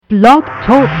Blog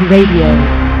Talk Radio.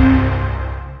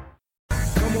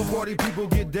 Come on, party people,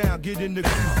 get down, get in the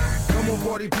groove. Come on,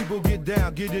 party people, get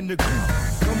down, get in the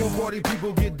groove. Come on, party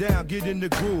people, get down, get in the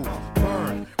groove.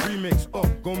 Burn, remix,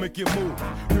 gon' make you move.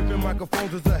 Ripping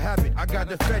microphones is a habit, I got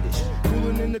the fetish.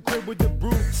 Cooling in the crib with the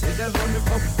brew, is that on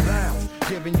the lounge?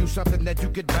 Giving you something that you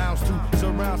could bounce to.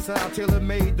 Surround sound,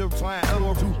 tailor-made to find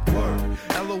L-O-2 word.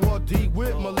 L-O-R-D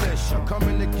with militia,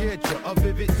 coming to get you a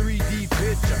vivid 3D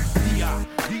picture.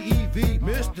 D-I-D-E-V,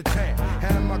 Mr. Tan.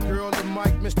 Had my girl the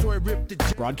mic, Miss Toy ripped the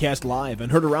Broadcast live and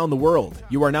heard around the world,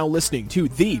 you are now listening to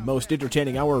the most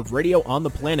entertaining hour of radio on the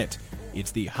planet.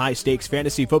 It's the High Stakes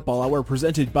Fantasy Football Hour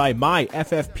presented by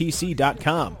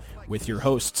MyFFPC.com with your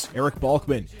hosts Eric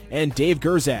Balkman and Dave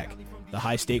Gerzak. The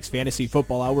High Stakes Fantasy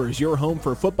Football Hour is your home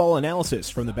for football analysis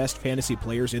from the best fantasy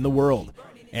players in the world.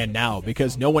 And now,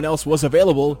 because no one else was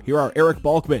available, here are Eric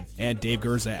Balkman and Dave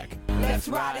Gerzak. Let's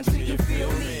ride until you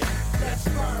feel me. Let's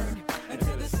burn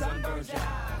until the sun burns your eyes.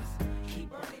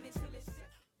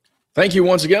 Thank you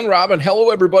once again, Robin.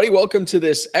 Hello, everybody. Welcome to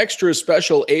this extra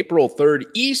special April 3rd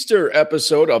Easter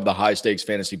episode of the High Stakes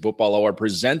Fantasy Football Hour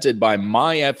presented by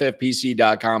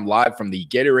MyFFPC.com live from the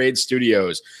Gatorade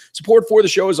Studios. Support for the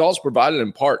show is also provided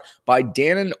in part by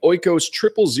Dannon Oikos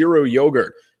 000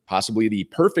 Yogurt. Possibly the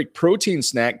perfect protein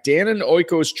snack, Dannon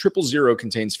Oikos 000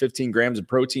 contains 15 grams of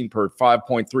protein per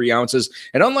 5.3 ounces.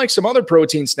 And unlike some other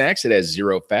protein snacks, it has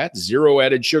zero fat, zero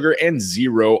added sugar, and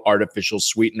zero artificial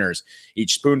sweeteners.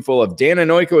 Each spoonful of Dannon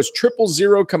Oikos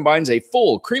 000 combines a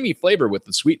full, creamy flavor with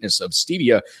the sweetness of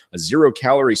stevia, a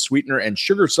zero-calorie sweetener, and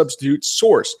sugar substitute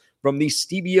sourced from the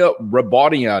stevia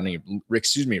rebaudiana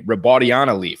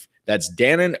leaf. That's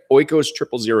Dannon Oikos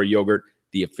 000 yogurt,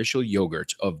 the official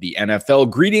yogurt of the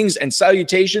NFL. Greetings and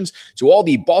salutations to all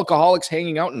the Balkaholics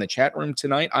hanging out in the chat room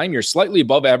tonight. I'm your slightly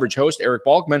above average host, Eric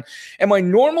Balkman, and my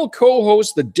normal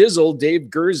co-host, the Dizzle, Dave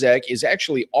Gerzak, is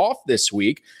actually off this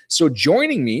week. So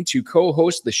joining me to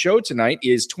co-host the show tonight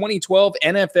is 2012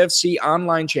 NFFC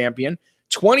online champion,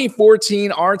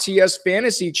 2014 RTS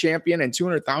fantasy champion, and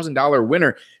 $200,000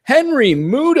 winner, Henry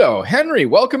Muto. Henry,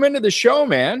 welcome into the show,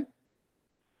 man.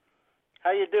 How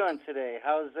you doing today?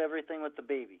 How's everything with the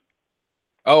baby?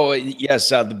 Oh, yes,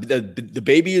 the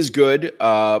baby is good.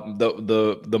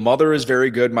 The mother is very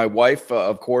good. My wife,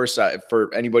 of course,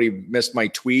 for anybody who missed my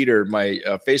tweet or my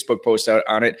Facebook post out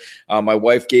on it, my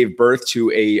wife gave birth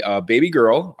to a baby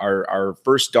girl, our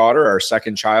first daughter, our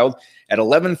second child, at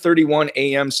 11:31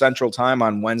 a.m. Central Time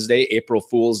on Wednesday, April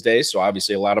Fool's Day. So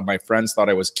obviously a lot of my friends thought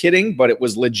I was kidding, but it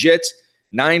was legit.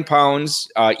 9 pounds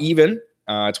even.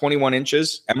 21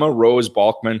 inches, Emma Rose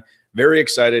Balkman. Very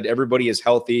excited. Everybody is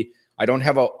healthy. I don't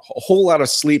have a whole lot of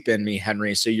sleep in me,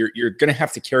 Henry, so you're going to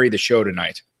have to carry the show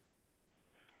tonight.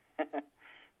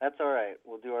 That's all right.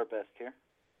 We'll do our best here.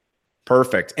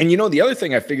 Perfect. And the other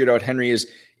thing I figured out, Henry,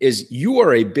 is you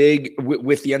are a big,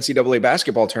 with the NCAA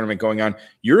basketball tournament going on,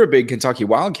 you're a big Kentucky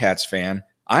Wildcats fan.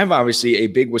 I'm obviously a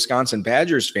big Wisconsin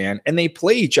Badgers fan, and they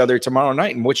play each other tomorrow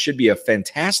night in what should be a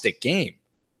fantastic game.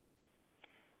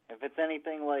 If it's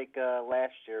anything like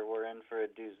last year, we're in for a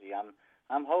doozy.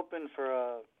 I'm hoping for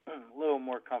a little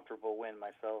more comfortable win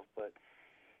myself, but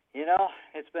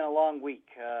it's been a long week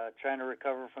trying to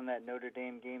recover from that Notre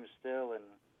Dame game still, and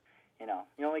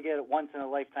you only get a once in a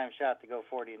lifetime shot to go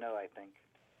 40-0, I think.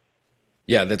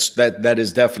 Yeah, that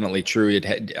is definitely true.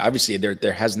 Obviously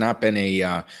there has not been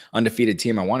a undefeated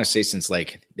team, I want to say, since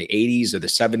like the 80s or the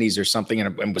 70s or something.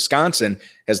 And Wisconsin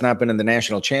has not been in the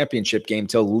national championship game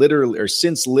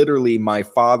since literally my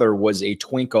father was a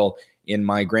twinkle in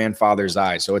my grandfather's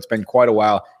eyes. So it's been quite a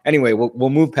while. Anyway,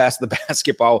 we'll move past the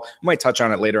basketball. We might touch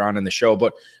on it later on in the show,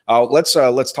 but let's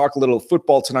talk a little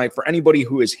football tonight. For anybody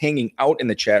who is hanging out in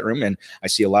the chat room, and I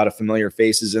see a lot of familiar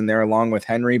faces in there, along with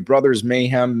Henry, Brothers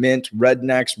Mayhem, Mint,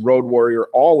 Rednecks, Road Warrior,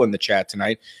 all in the chat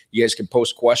tonight. You guys can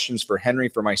post questions for Henry,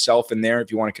 for myself in there.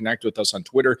 If you want to connect with us on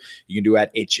Twitter, you can do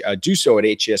so at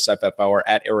HSFF Hour,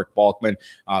 at Eric Balkman.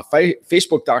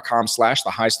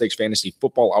 Facebook.com/the High Stakes Fantasy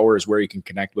Football Hour is where you can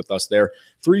connect with us there.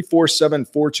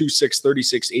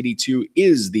 347-426-3682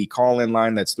 is the call-in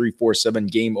line. That's 347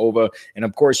 Game Over. And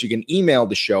of course, you can email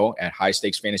the show at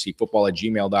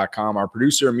highstakesfantasyfootball@gmail.com. Our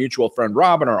producer and mutual friend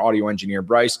Rob and our audio engineer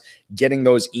Bryce getting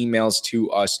those emails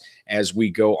to us as we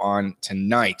go on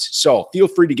tonight. So feel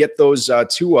free to get those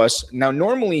to us. Now,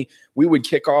 normally we would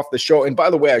kick off the show. And by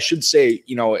the way, I should say,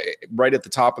 right at the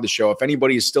top of the show, if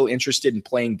anybody is still interested in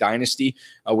playing Dynasty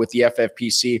with the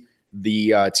FFPC,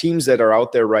 the teams that are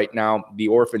out there right now, the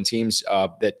orphan teams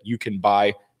that you can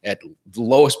buy at the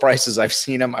lowest prices I've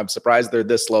seen them. I'm surprised they're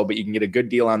this low, but you can get a good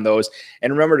deal on those.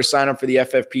 And remember to sign up for the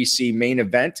FFPC main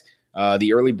event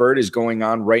The early bird is going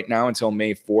on right now until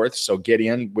May 4th. So get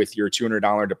in with your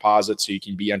 $200 deposit so you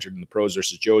can be entered in the Pros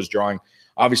versus Joes drawing.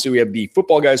 Obviously, we have the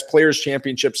Football Guys Players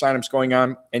Championship signups going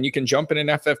on, and you can jump in an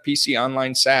FFPC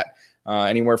online sat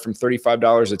anywhere from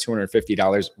 $35 to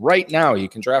 $250 right now. You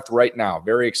can draft right now.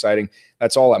 Very exciting.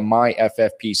 That's all at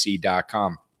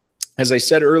myffpc.com. As I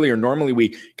said earlier, normally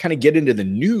we kind of get into the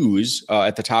news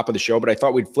at the top of the show, but I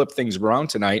thought we'd flip things around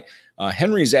tonight.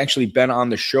 Henry's actually been on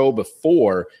the show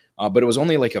before, but it was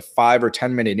only like a 5 or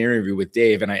 10 minute interview with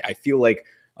Dave. And I feel like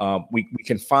we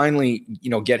can finally,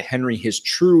 get Henry his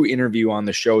true interview on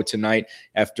the show tonight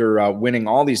after winning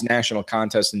all these national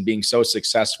contests and being so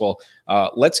successful.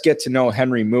 Let's get to know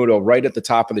Henry Muto right at the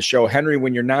top of the show. Henry,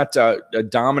 when you're not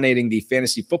dominating the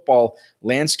fantasy football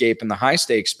landscape in the high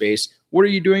stakes space, what are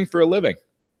you doing for a living?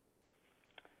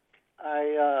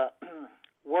 I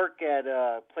work at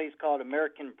a place called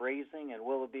American Brazing in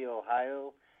Willoughby,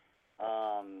 Ohio.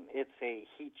 It's a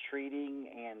heat treating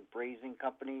and brazing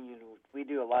company. We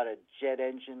do a lot of jet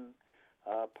engine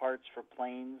parts for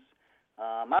planes.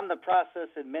 I'm the process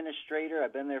administrator.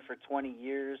 I've been there for 20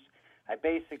 years. I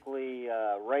basically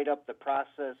write up the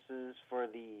processes for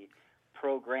the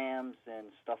programs and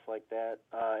stuff like that.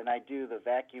 And I do the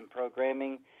vacuum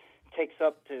programming. Takes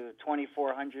up to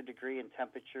 2,400 degree in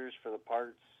temperatures for the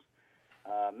parts.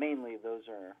 Mainly those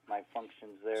are my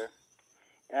functions there.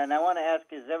 And I want to ask,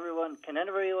 can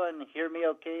everyone hear me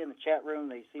okay in the chat room?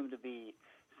 They seem to be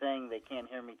saying they can't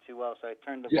hear me too well, so I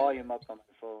turned the volume up on my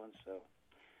phone. So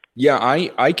yeah,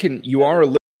 I can. You are a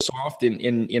little soft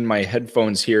in my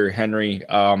headphones here, Henry.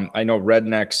 I know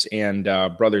Rednecks and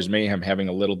Brothers Mayhem having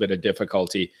a little bit of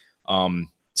difficulty.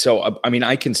 So I mean,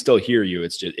 I can still hear you.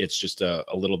 It's just a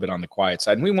little bit on the quiet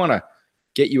side. And we want to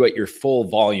get you at your full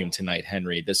volume tonight,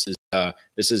 Henry. This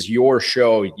is your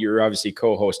show. You're obviously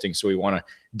co-hosting, so we want to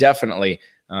definitely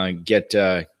get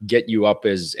you up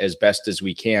as best as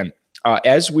we can.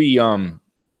 As we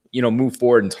move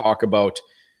forward and talk about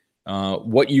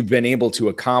what you've been able to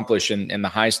accomplish in the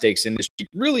high stakes industry,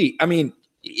 really, I mean,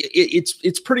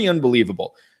 it's pretty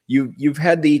unbelievable. You've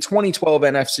had the 2012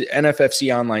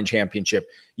 NFFC Online Championship.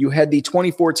 You had the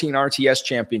 2014 RTS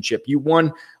Championship. You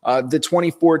won the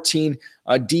 2014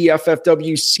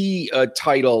 DFFWC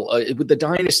title with the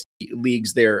Dynasty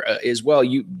Leagues there as well.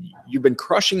 You've been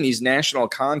crushing these national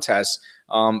contests.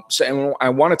 And I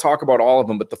want to talk about all of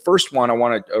them, but the first one I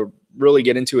want to really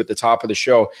get into at the top of the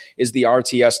show is the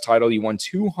RTS title. You won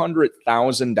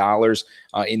 $200,000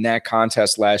 in that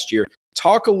contest last year.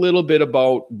 Talk a little bit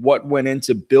about what went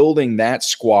into building that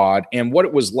squad and what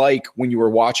it was like when you were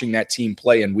watching that team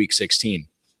play in Week 16.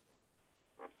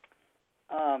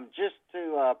 Just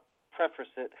to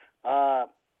preface it, I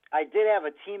did have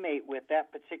a teammate with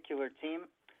that particular team,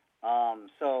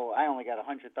 so I only got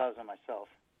 $100,000 myself.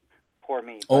 Poor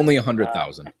me. Only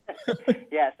 $100,000.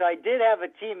 Yeah, so I did have a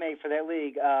teammate for that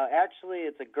league. Actually,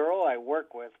 it's a girl I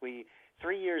work with.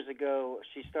 3 years ago,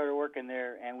 she started working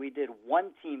there, and we did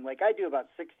one team. Like, I do about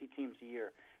 60 teams a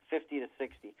year, 50 to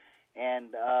 60.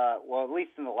 And, well, at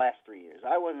least in the last 3 years.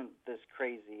 I wasn't this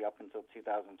crazy up until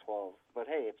 2012. But,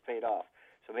 hey, it's paid off.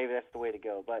 So maybe that's the way to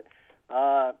go. But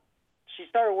she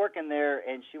started working there,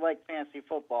 and she liked fantasy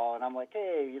football. And I'm like,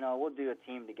 hey, we'll do a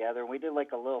team together. And we did,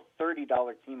 like, a little $30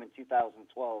 team in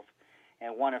 2012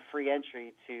 and won a free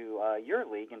entry to your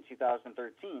league in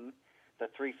 2013. The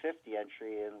 350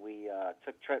 entry, and we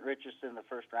took Trent Richardson in the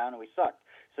first round, and we sucked.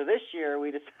 So this year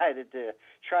we decided to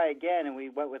try again, and we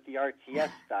went with the RTS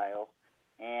style,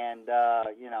 and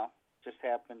just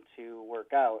happened to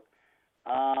work out.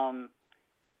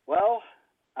 Well,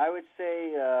 I would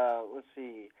say, let's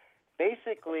see.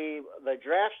 Basically, the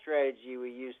draft strategy we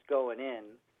used going in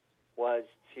was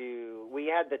we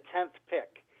had the 10th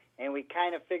pick, and we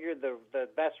kind of figured the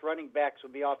best running backs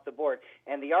would be off the board,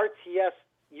 and the RTS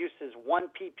uses one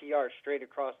PPR straight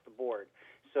across the board.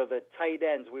 So the tight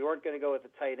ends, we weren't going to go with the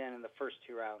tight end in the first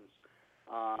 2 rounds.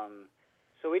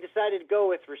 So we decided to go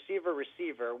with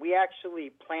receiver. We actually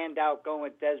planned out going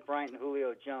with Dez Bryant and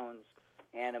Julio Jones,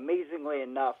 and amazingly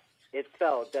enough, it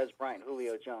fell Dez Bryant,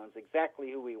 Julio Jones, exactly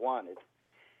who we wanted.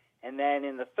 And then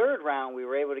in the 3rd round, we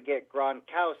were able to get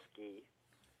Gronkowski,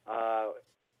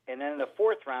 and then in the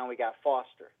 4th round, we got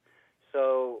Foster.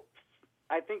 So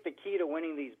I think the key to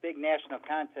winning these big national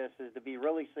contests is to be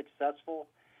really successful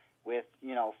with,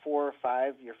 4 or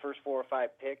 5, your first 4 or 5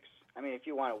 picks. I mean, if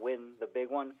you want to win the big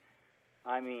one,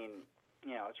 I mean,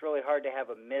 it's really hard to have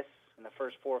a miss in the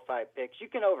first 4 or 5 picks. You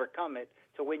can overcome it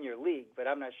to win your league, but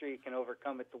I'm not sure you can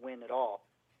overcome it to win at all.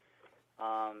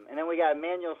 And then we got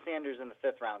Emmanuel Sanders in the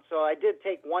 5th round. So I did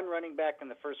take one running back in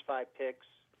the first 5 picks.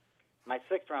 My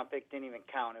 6th round pick didn't even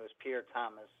count. It was Pierre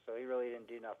Thomas, so he really didn't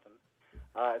do nothing.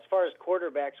 As far as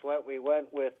quarterbacks went, we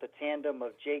went with the tandem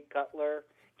of Jake Cutler,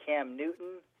 Cam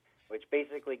Newton, which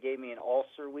basically gave me an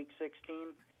ulcer week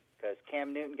 16 because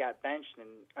Cam Newton got benched.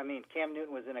 Cam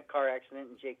Newton was in a car accident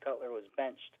and Jake Cutler was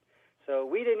benched. So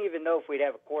we didn't even know if we'd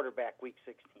have a quarterback week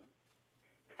 16.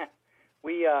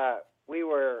 We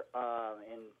were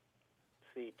in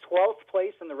 12th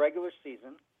place in the regular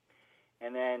season.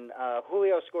 And then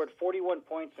Julio scored 41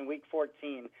 points in Week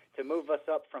 14 to move us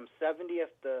up from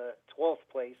 70th to 12th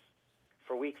place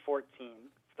for Week 14,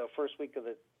 the first week of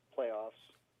the playoffs.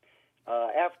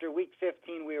 After Week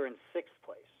 15, we were in 6th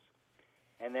place.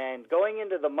 And then going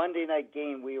into the Monday night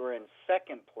game, we were in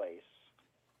 2nd place,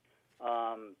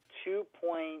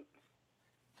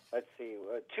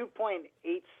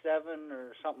 2.87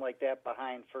 or something like that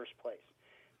behind first place.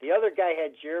 The other guy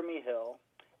had Jeremy Hill.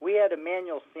 We had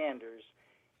Emmanuel Sanders,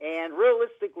 and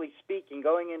realistically speaking,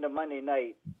 going into Monday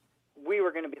night, we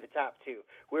were going to be the top two.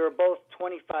 We were both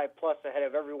 25-plus ahead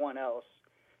of everyone else,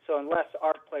 so unless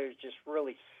our players just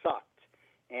really sucked.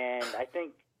 And I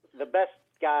think the best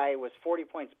guy was 40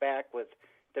 points back with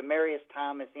Demaryius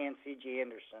Thomas and C.J.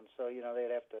 Anderson, so,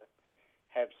 they'd have to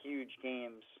have huge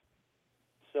games.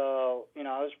 So,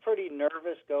 I was pretty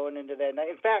nervous going into that night.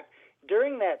 In fact,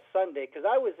 during that Sunday, because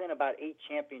I was in about 8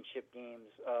 championship games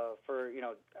for,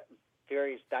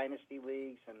 various dynasty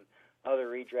leagues and other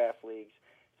redraft leagues.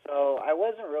 So I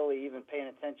wasn't really even paying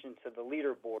attention to the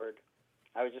leaderboard.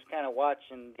 I was just kind of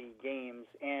watching the games.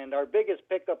 And our biggest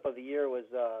pickup of the year was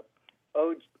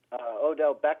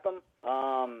Odell Beckham.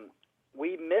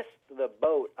 We missed the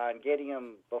boat on getting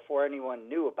him before anyone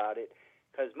knew about it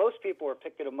because most people were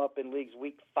picking him up in leagues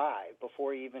week 5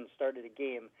 before he even started a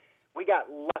game. We got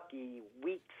lucky.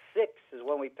 Week 6 is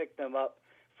when we picked him up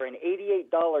for an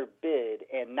 $88 bid,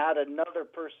 and not another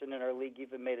person in our league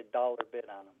even made a $1 bid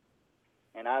on him.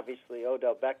 And obviously,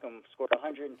 Odell Beckham scored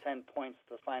 110 points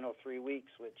the final 3 weeks,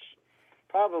 which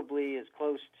probably is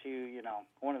close to,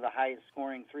 one of the highest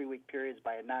scoring 3-week periods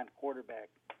by a non-quarterback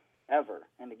ever.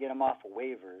 And to get him off of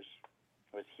waivers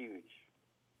was huge.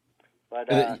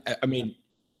 But and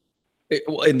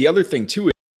the other thing too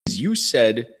is you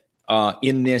said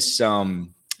in this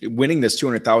winning this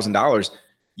 $200,000,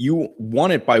 you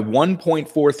won it by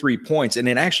 1.43 points, and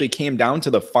it actually came down to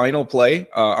the final play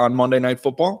on Monday Night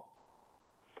Football.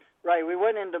 Right, we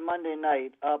went into Monday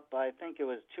night up, I think it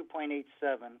was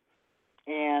 2.87,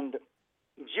 and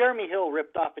Jeremy Hill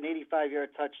ripped off an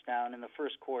 85-yard touchdown in the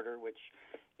first quarter, which,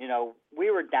 we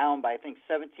were down by, I think,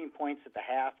 17 points at the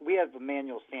half. We have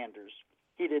Emmanuel Sanders.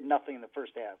 He did nothing in the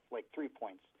first half, like 3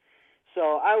 points.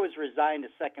 So I was resigned to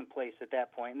second place at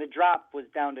that point. And the drop was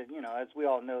down to, as we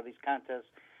all know, these contests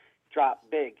drop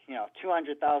big,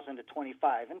 200,000 to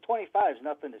 25. And 25 is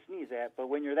nothing to sneeze at, but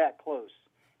when you're that close,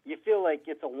 you feel like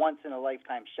it's a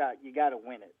once-in-a-lifetime shot. You got to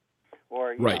win it,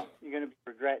 or you're going to be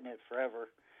regretting it forever.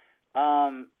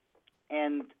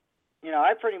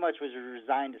 I pretty much was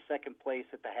resigned to second place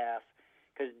at the half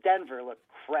because Denver looked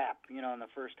crap, in the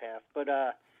first half. But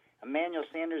Emmanuel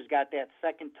Sanders got that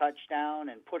second touchdown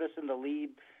and put us in the lead,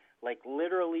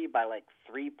 literally by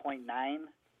 3.9.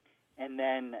 And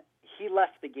then he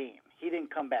left the game. He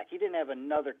didn't come back. He didn't have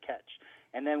another catch.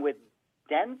 And then with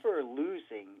Denver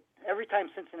losing, every time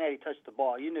Cincinnati touched the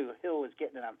ball, you knew Hill was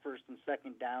getting it on first and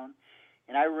second down.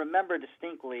 And I remember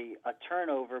distinctly a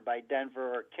turnover by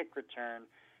Denver or a kick return.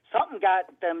 Something got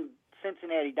them,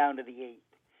 Cincinnati, down to the 8.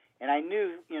 And I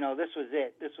knew, this was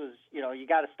it. This was, you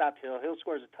got to stop Hill. Hill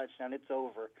scores a touchdown. It's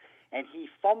over. And he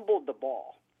fumbled the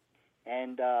ball.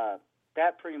 And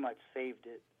that pretty much saved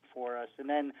it for us. And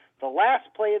then the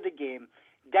last play of the game,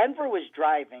 Denver was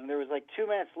driving. There was 2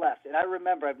 minutes left. And I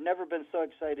remember I've never been so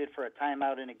excited for a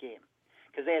timeout in a game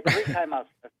because they had 3 timeouts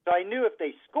left. So I knew if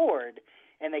they scored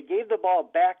and they gave the ball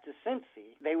back to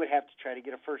Cincy, they would have to try to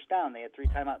get a first down. They had 3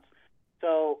 timeouts.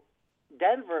 So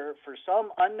Denver, for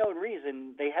some unknown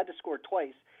reason, they had to score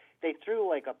twice. They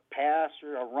threw a pass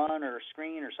or a run or a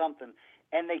screen or something,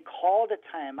 and they called a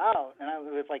timeout, and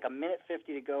it was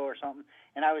 1:50 to go or something.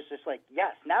 And I was just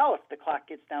yes, now if the clock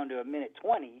gets down to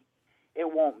 1:20,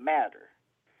 it won't matter.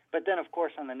 But then, of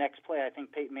course, on the next play, I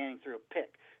think Peyton Manning threw a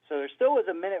pick. So there still was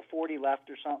 1:40 left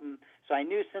or something. So I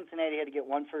knew Cincinnati had to get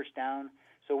 1 first down.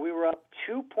 So we were up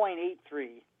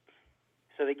 2.83.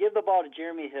 So they give the ball to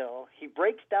Jeremy Hill. He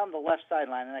breaks down the left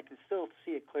sideline, and I can still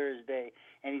see it clear as day.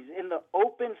 And he's in the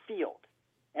open field.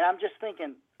 And I'm just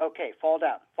thinking, okay, fall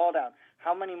down.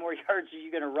 How many more yards are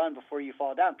you going to run before you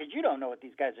fall down? Because you don't know what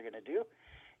these guys are going to do.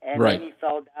 And then he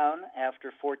fell down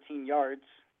after 14 yards,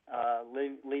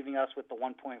 leaving us with the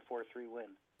 1.43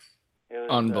 win. It was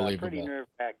unbelievable. Pretty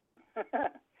nerve-wracking.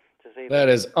 to say That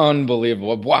the is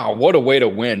unbelievable. Wow, what a way to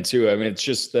win too. I mean, it's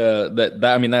just that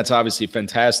I mean, that's obviously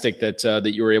fantastic that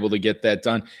you were able to get that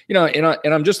done. You know,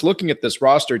 and I'm just looking at this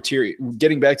roster tier,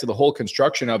 getting back to the whole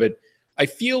construction of it. I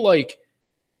feel like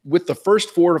with the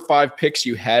first 4 to 5 picks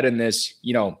you had in this,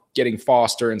 you know, getting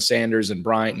Foster and Sanders and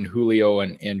Bryant and Julio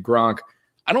and Gronk,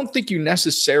 I don't think you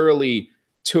necessarily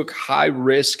took high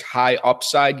risk, high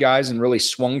upside guys and really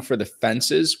swung for the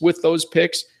fences with those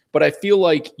picks. But I feel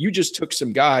like you just took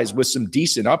some guys with some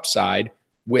decent upside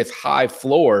with high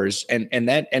floors, and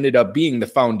that ended up being the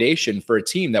foundation for a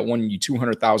team that won you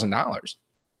 $200,000.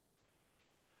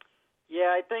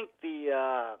 Yeah, I think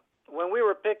when we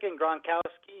were picking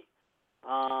Gronkowski,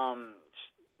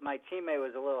 my teammate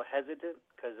was a little hesitant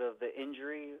because of the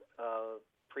injury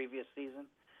previous season.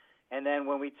 And then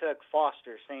when we took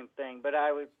Foster, same thing. But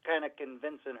I was kind of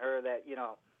convincing her that, you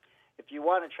know, if you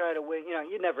want to try to win, you know,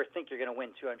 you never think you're going to win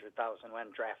 $200,000 on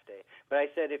draft day. But I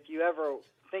said, if you ever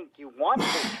think you want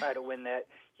to try to win that,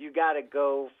 you got to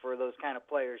go for those kind of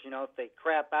players. You know, if they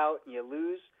crap out and you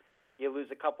lose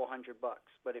a couple $100.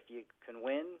 But if you can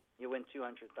win, you win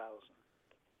 $200,000.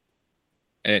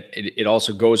 And it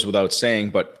also goes without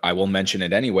saying, but I will mention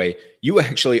it anyway. You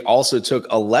actually also took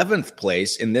 11th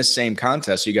place in this same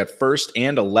contest. So you got first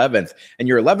and 11th, and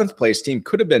your 11th place team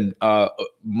could have been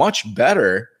much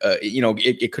better. You know,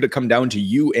 it could have come down to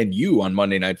you and you on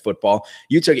Monday Night Football.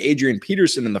 You took Adrian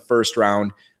Peterson in the first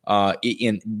round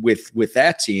with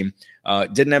that team.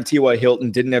 Didn't have T.Y.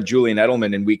 Hilton, didn't have Julian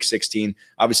Edelman in week 16.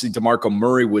 Obviously, DeMarco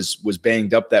Murray was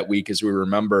banged up that week, as we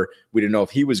remember. We didn't know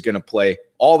if he was going to play.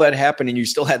 All that happened, and you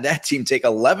still had that team take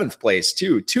 11th place,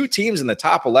 too. 2 teams in the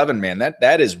top 11, man.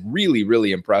 That is really,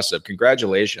 really impressive.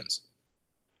 Congratulations.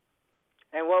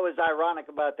 And what was ironic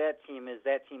about that team is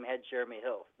that team had Jeremy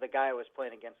Hill, the guy I was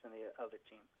playing against in the other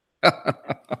team.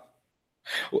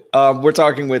 We're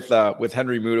talking with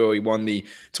Henry Muto. He won the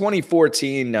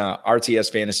 2014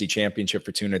 RTS Fantasy Championship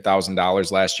for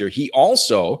 $200,000 last year. He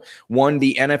also won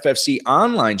the NFFC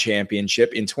Online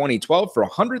Championship in 2012 for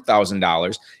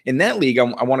 $100,000. In that league,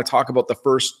 I want to talk about the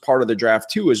first part of the draft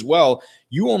too as well.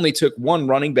 You only took 1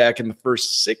 running back in the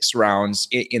first 6 rounds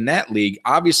in that league.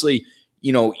 Obviously,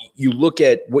 you know, you look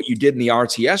at what you did in the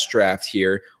RTS draft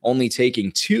here, only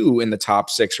taking 2 in the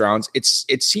top 6 rounds.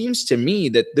 It seems to me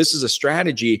that this is a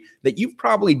strategy that you've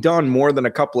probably done more than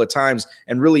a couple of times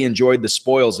and really enjoyed the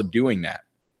spoils of doing that.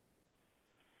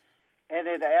 And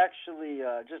it actually,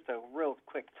 just a real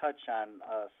quick touch on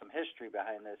some history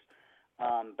behind this.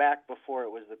 Back before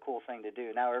it was the cool thing to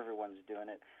do, now everyone's doing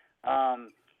it.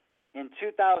 In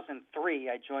 2003,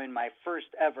 I joined my first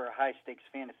ever high-stakes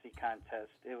fantasy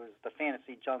contest. It was the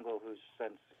Fantasy Jungle, who's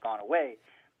since gone away.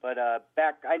 But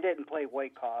back, I didn't play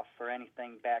Wyckoff or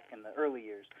anything back in the early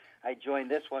years. I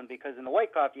joined this one because in the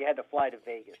Wyckoff, you had to fly to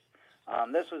Vegas.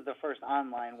 This was the first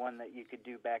online one that you could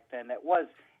do back then. It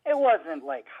wasn't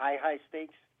like high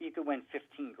stakes. You could win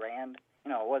 $15,000.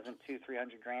 You know, it wasn't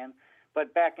 $200,000-$300,000.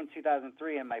 But back in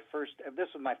 2003, and this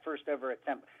was my first ever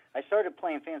attempt. I started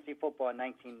playing fantasy football in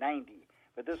 1990,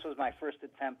 but this was my first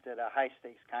attempt at a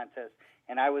high-stakes contest,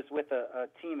 and I was with a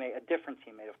teammate, a different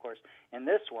teammate, of course, in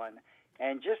this one.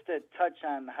 And just to touch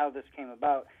on how this came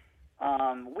about,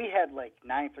 we had like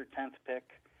 9th or 10th pick,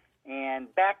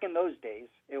 and back in those days,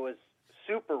 it was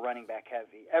super running back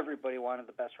heavy. Everybody wanted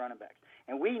the best running backs,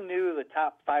 and we knew the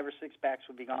top 5 or 6 backs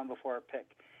would be gone before our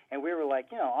pick. And we were like,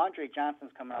 you know, Andre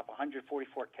Johnson's coming off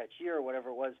 144 catch year or whatever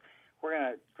it was. We're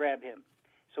going to grab him.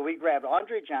 So we grabbed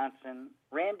Andre Johnson,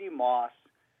 Randy Moss,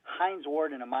 Hines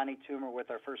Ward, and Amani Toomer with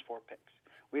our first 4 picks.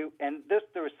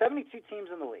 There were 72 teams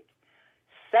in the league.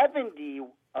 70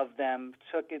 of them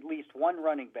took at least 1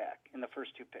 running back in the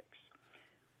first 2 picks.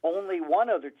 Only one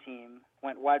other team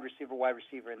went wide receiver,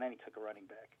 and then he took a running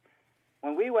back.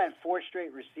 When we went 4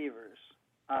 straight receivers,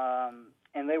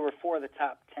 and they were 4 of the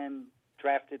top 10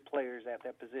 drafted players at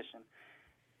that position,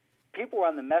 people were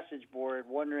on the message board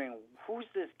wondering, who's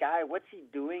this guy? What's he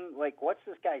doing? Like, what's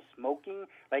this guy smoking?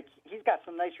 Like, he's got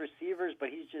some nice receivers, but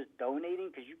he's just donating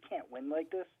because you can't win like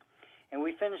this. And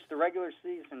we finished the regular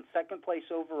season 2nd place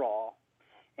overall,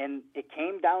 and it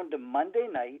came down to Monday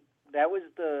night. That was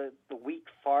the week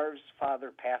Favre's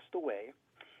father passed away,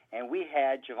 and we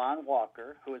had Javon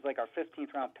Walker, who was like our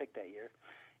 15th round pick that year,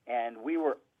 and we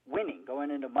were winning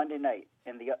going into Monday night.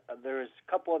 And there was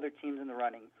a couple other teams in the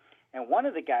running, and one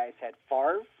of the guys had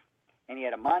Favre, and he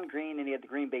had Amon Green, and he had the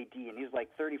Green Bay D, and he was like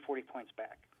 30, 40 points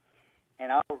back.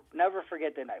 And I'll never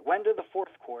forget that night. Went to the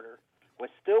 4th quarter, was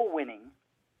still winning,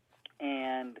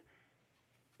 and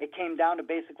it came down to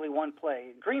basically one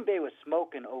play. Green Bay was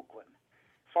smoking Oakland.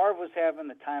 Favre was having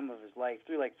the time of his life,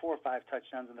 threw like 4 or 5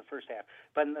 touchdowns in the first half.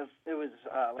 But it was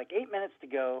like 8 minutes to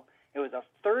go. It was a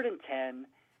 3rd and 10,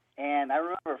 and I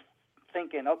remember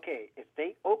thinking, okay, if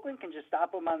Oakland can just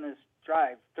stop them on this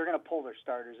drive, they're going to pull their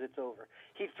starters. It's over.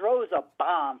 He throws a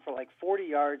bomb for like 40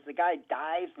 yards. The guy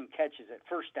dives and catches it,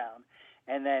 first down.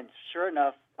 And then, sure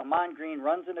enough, Amon Green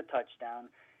runs in a touchdown.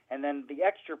 And then the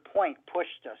extra point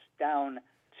pushed us down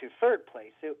to 3rd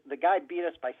place. The guy beat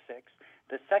us by 6.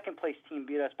 The 2nd place team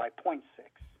beat us by 0.6.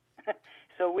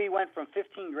 So we went from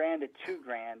 $15,000 to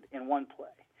 $2,000 in one play.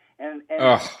 And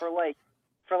for like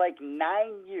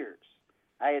 9 years,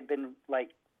 I had been like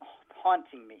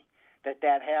haunting me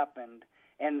that happened.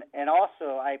 And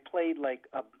also I played like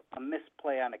a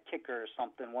misplay on a kicker or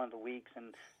something one of the weeks,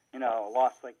 and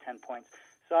lost like 10 points.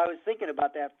 So I was thinking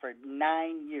about that for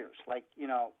 9 years. Like,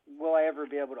 will I ever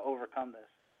be able to overcome this?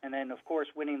 And then, of course,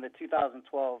 winning the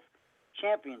 2012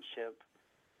 championship,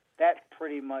 that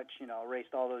pretty much,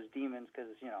 erased all those demons because,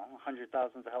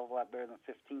 100,000 is a hell of a lot better than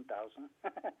 15,000.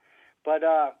 But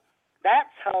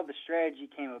that's how the strategy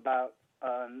came about.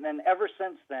 And then ever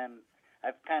since then,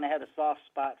 I've kind of had a soft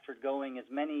spot for going as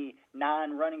many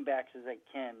non-running backs as I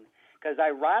can. Because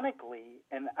ironically,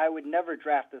 and I would never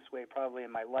draft this way probably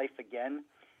in my life again,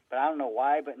 but I don't know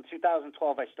why, but in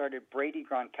 2012 I started Brady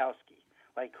Gronkowski.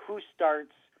 Like, who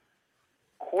starts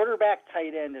quarterback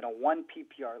tight end in a 1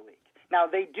 PPR league? Now,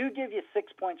 they do give you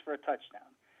 6 points for a touchdown,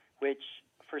 which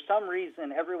for some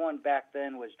reason everyone back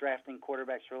then was drafting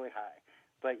quarterbacks really high.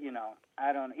 But,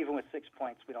 I don't, even with 6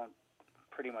 points, we don't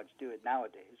pretty much do it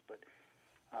nowadays, but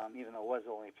even though it was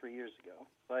only 3 years ago.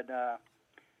 But,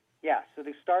 yeah, so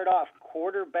they start off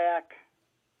quarterback,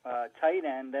 tight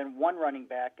end, then 1 running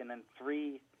back, and then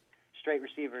 3 straight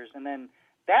receivers. And then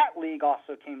that league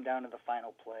also came down to the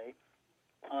final play.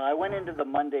 I went into the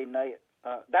Monday night.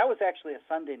 That was actually a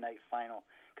Sunday night final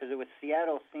because it was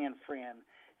Seattle-San Fran.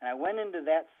 And I went into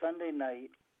that Sunday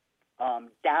night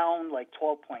down like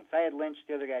 12 points. I had Lynch,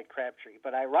 the other guy had Crabtree.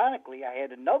 But ironically, I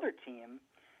had another team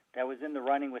that was in the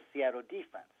running with Seattle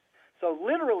defense. So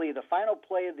literally the final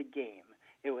play of the game,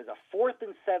 it was a 4th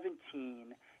and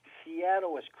 17.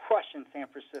 Seattle was crushing San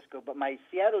Francisco, but my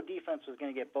Seattle defense was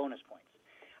going to get bonus points.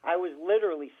 I was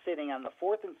literally sitting on the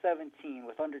 4th and 17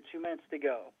 with under 2 minutes to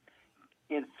go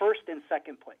in 1st and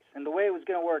 2nd place. And the way it was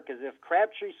going to work is if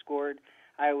Crabtree scored,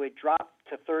 I would drop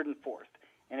to 3rd and 4th.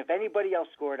 And if anybody else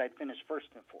scored, I'd finish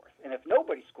 1st and 4th. And if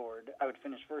nobody scored, I would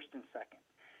finish 1st and 2nd.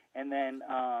 And then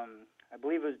I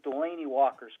believe it was Delaney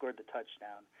Walker scored the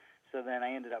touchdown. So then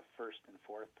I ended up 1st and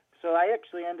 4th. So I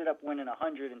actually ended up winning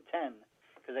 110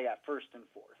 because I got 1st and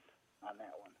 4th on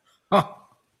that one. Huh.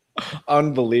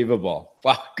 Unbelievable.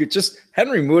 Wow. Just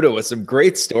Henry Muto with some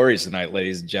great stories tonight,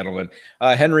 ladies and gentlemen.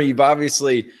 Henry, you've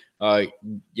obviously,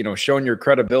 shown your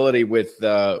credibility with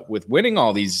winning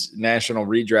all these national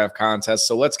redraft contests.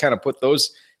 So let's kind of put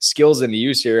those skills into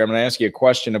use here. I'm going to ask you a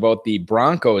question about the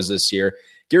Broncos this year.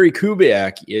 Gary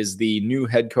Kubiak is the new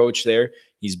head coach there.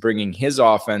 He's bringing his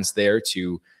offense there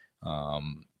to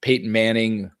Peyton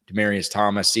Manning, Demaryius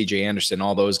Thomas, C.J. Anderson,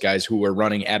 all those guys who were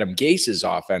running Adam Gase's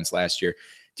offense last year.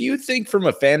 Do you think from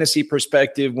a fantasy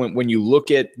perspective, when you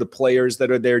look at the players that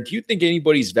are there, do you think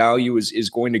anybody's value is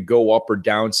going to go up or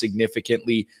down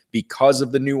significantly because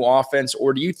of the new offense?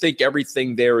 Or do you think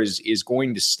everything there is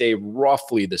going to stay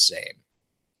roughly the same?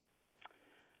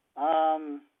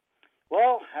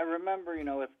 Well, I remember,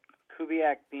 with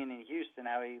Kubiak being in Houston,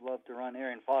 how he loved to run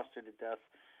Arian Foster to death.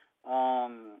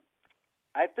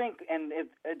 I think, and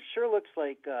it sure looks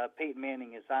like Peyton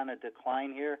Manning is on a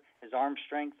decline here, his arm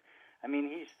strength. I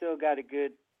mean, he's still got a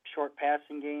good short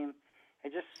passing game.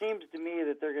 It just seems to me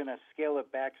that they're going to scale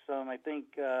it back some. I think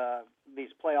these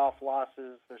playoff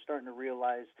losses, they're starting to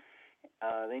realize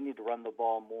they need to run the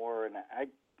ball more. And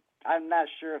I'm not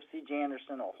sure if C.J.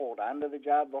 Anderson will hold on to the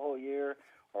job the whole year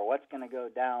or what's going to go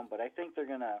down, but I think they're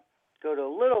going to go to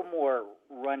a little more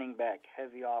running back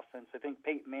heavy offense. I think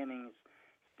Peyton Manning's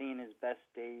seen his best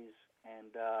days,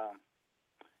 and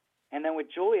then with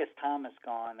Julius Thomas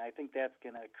gone, I think that's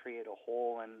going to create a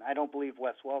hole, and I don't believe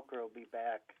Wes Welker will be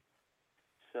back,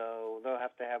 so they'll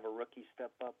have to have a rookie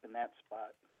step up in that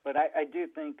spot. But I do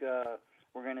think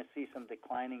we're going to see some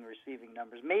declining receiving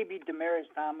numbers. Maybe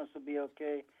Demaryius Thomas will be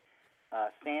okay.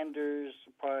 Sanders,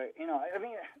 probably,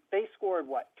 they scored,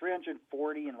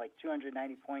 340 and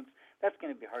 290 points. That's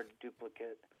going to be hard to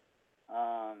duplicate.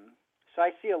 So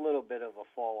I see a little bit of a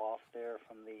fall off there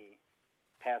from the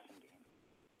passing game.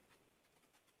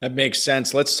 That makes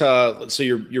sense. Let's so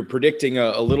you're predicting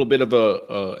a little bit of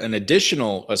some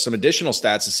additional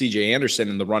stats of C.J. Anderson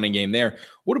in the running game there.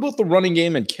 What about the running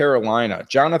game in Carolina?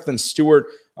 Jonathan Stewart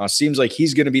Seems like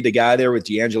he's going to be the guy there with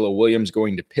D'Angelo Williams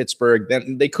going to Pittsburgh.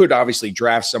 Then they could obviously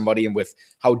draft somebody, and with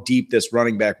how deep this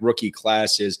running back rookie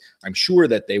class is, I'm sure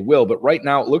that they will. But right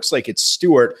now it looks like it's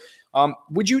Stewart.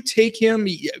 Would you take him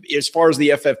as far as the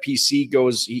FFPC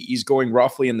goes? He's going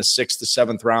roughly in the 6th to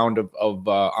 7th round of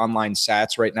online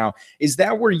sats right now. Is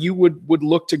that where you would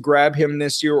look to grab him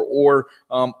this year, or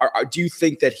do you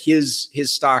think that his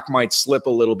stock might slip a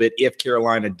little bit if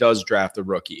Carolina does draft a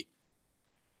rookie?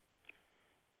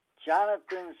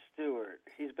 Jonathan Stewart,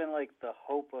 he's been like the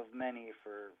hope of many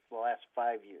for the last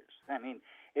 5 years. I mean,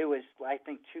 it was, I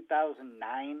think,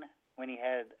 2009 when he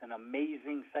had an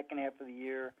amazing second half of the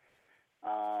year.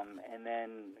 And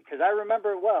then, because I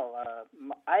remember it well,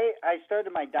 I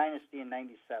started my dynasty in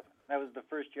 97. That was the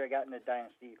first year I got into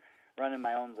dynasty running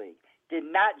my own league. Did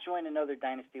not join another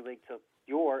dynasty league till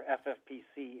your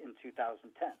FFPC in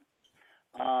 2010.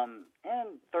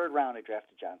 And third round I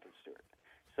drafted Jonathan Stewart.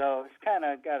 So it's kind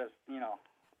of got a,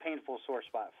 painful sore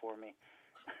spot for me.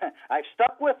 I've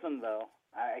stuck with him, though.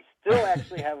 I still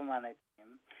actually have him on that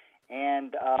team.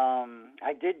 And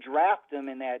I did draft him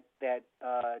in that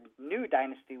new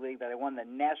dynasty league that I won the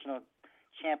national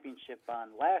championship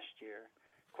on last year.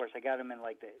 Of course, I got him in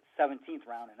like the 17th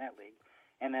round in that league.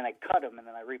 And then I cut him, and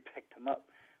then I re-picked him up.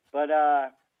 But,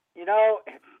 God,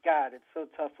 it's so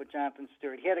tough with Jonathan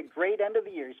Stewart. He had a great end of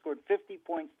the year. He scored 50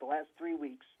 points the last 3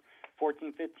 weeks,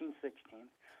 14, 15, 16.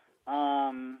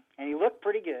 And he looked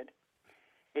pretty good.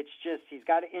 It's just he's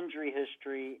got an injury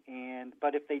history,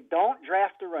 but if they don't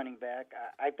draft a running back,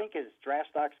 I think his draft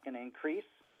stock's going to increase.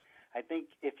 I think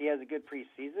if he has a good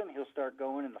preseason, he'll start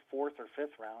going in the 4th or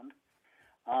 5th round.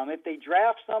 If they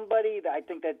draft somebody, I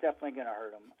think that's definitely going to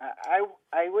hurt him.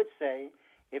 I would say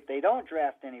if they don't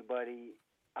draft anybody,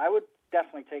 I would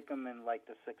definitely take him in like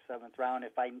the 6th, 7th round.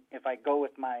 If I go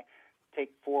with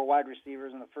take 4 wide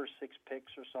receivers in the first 6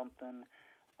 picks or something.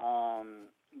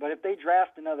 But if they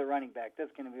draft another running back,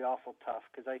 that's going to be awful tough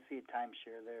because I see a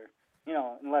timeshare there,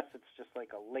 unless it's just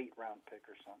like a late round pick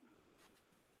or something.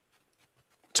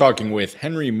 Talking with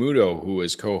Henry Muto, who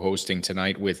is co-hosting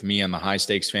tonight with me on the High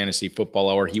Stakes Fantasy Football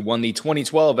Hour. He won the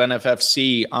 2012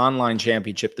 NFFC Online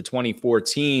Championship, the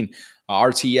 2014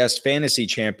 RTS Fantasy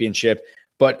Championship.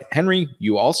 But Henry,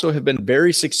 you also have been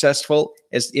very successful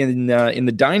as in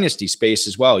the dynasty space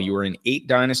as well. You were in 8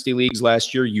 dynasty leagues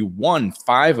last year. You won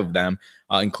 5 of them,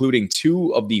 including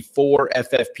 2 of the 4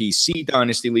 FFPC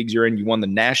dynasty leagues you're in. You won the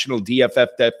national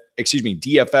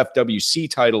DFFWC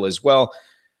title as well.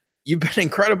 You've been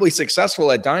incredibly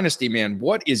successful at dynasty, man.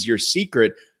 What is your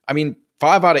secret? I mean,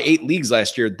 5 out of 8 leagues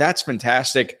last year. That's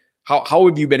fantastic. How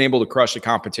have you been able to crush the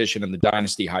competition in the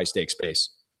dynasty high stakes space?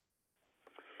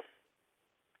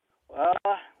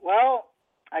 Well,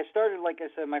 I started, like I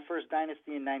said, my first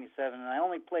dynasty in 97, and I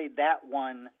only played that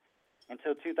one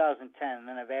until 2010, and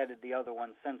then I've added the other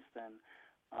one since then.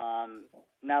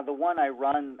 Now, the one I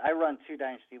run 2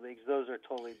 dynasty leagues. Those are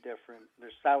totally different.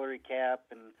 There's salary cap,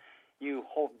 and you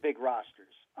hold big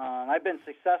rosters. I've been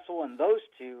successful in those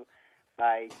 2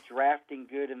 by drafting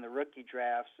good in the rookie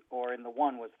drafts, or in the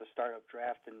one was the startup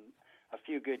draft and a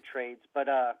few good trades. But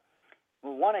the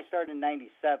one I started in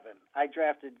 97, I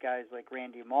drafted guys like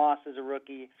Randy Moss as a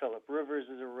rookie, Phillip Rivers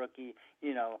as a rookie.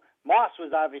 Moss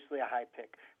was obviously a high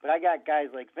pick, but I got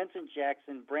guys like Vincent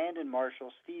Jackson, Brandon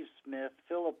Marshall, Steve Smith,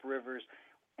 Phillip Rivers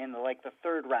in the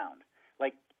 3rd round.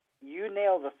 Like, you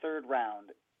nail the 3rd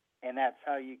round, and that's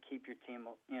how you keep your team,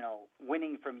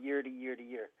 winning from year to year to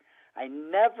year. I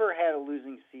never had a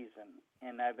losing season,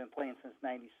 and I've been playing since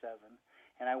 97,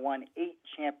 and I won 8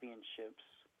 championships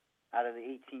out of the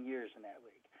 18 years in that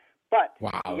league. But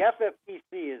wow. The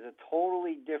FFPC is a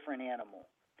totally different animal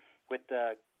with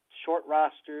the short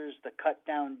rosters, the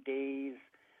cut-down days,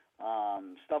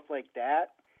 stuff like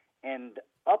that. And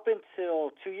up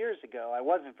until 2 years ago, I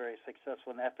wasn't very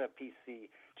successful in the FFPC.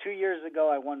 2 years ago,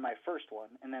 I won my first one,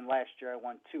 and then last year I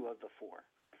won 2 of the 4.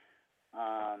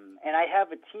 And I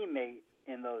have a teammate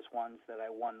in those ones that I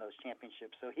won those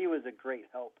championships, so he was a great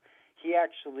help. He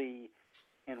actually,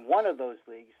 in one of those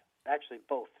leagues, actually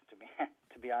both, to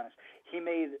be honest, he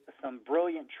made some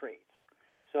brilliant trades.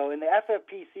 So in the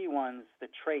FFPC ones, the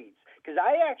trades, because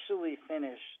I actually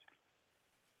finished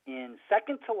in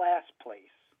second to last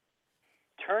place,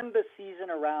 turned the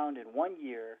season around in 1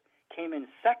 year, came in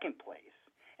second place,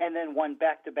 and then won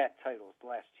back-to-back titles the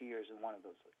last 2 years in one of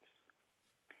those leagues.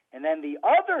 And then the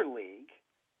other league,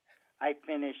 I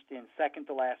finished in second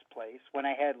to last place when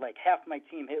I had like half my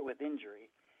team hit with injury,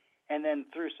 and then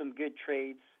through some good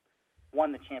trades,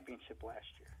 won the championship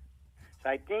last year. So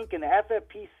I think in the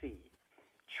FFPC,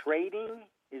 trading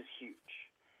is huge.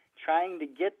 Trying to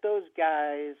get those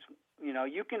guys,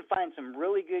 you can find some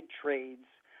really good trades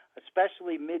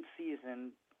especially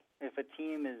mid-season, if a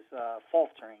team is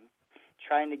faltering,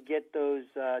 trying to get those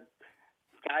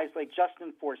guys like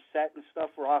Justin Forsett and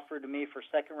stuff were offered to me for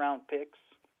second-round picks.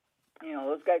 You know,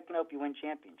 those guys can help you win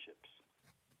championships.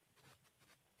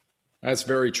 That's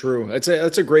very true. That's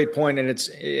a great point, and it's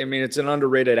an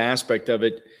underrated aspect of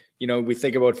it. You know, we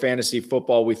think about fantasy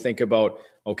football, we think about,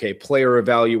 okay, player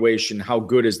evaluation, how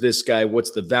good is this guy,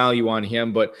 what's the value on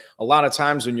him? But a lot of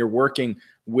times when you're working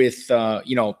with,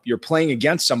 you're playing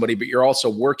against somebody, but you're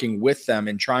also working with them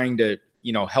and trying to,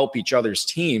 help each other's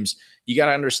teams. You got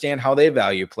to understand how they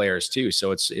value players too.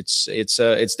 So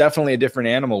it's definitely a different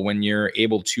animal when you're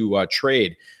able to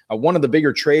trade. One of the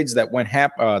bigger trades that went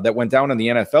down in the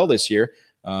NFL this year,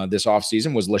 this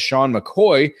offseason, was LaShawn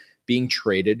McCoy being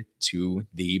traded to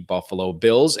the Buffalo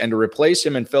Bills. And to replace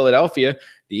him in Philadelphia,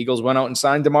 the Eagles went out and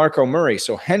signed DeMarco Murray.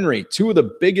 So Henry, two of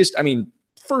the biggest,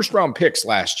 first-round picks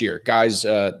last year, guys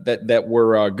that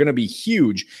were going to be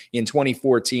huge in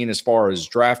 2014 as far as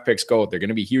draft picks go. They're going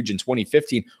to be huge in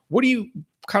 2015. What do you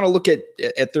kind of look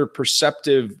at their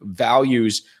perceptive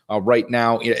values right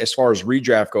now as far as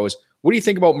redraft goes? What do you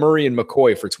think about Murray and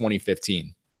McCoy for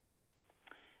 2015?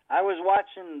 I was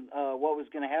watching what was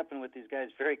going to happen with these guys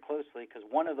very closely because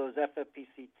one of those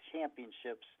FFPC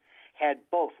championships had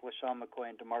both LaShawn McCoy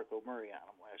and DeMarco Murray on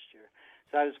them last year.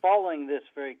 So I was following this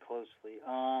very closely.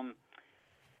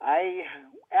 I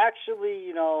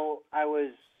actually, a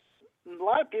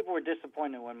lot of people were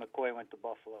disappointed when McCoy went to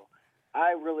Buffalo.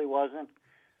 I really wasn't.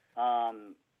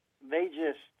 They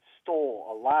just stole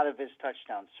a lot of his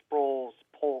touchdowns. Sproles,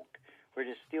 Polk were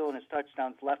just stealing his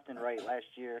touchdowns left and right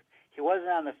last year. He wasn't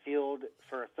on the field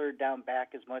for a third down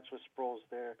back as much with Sproles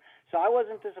there. So I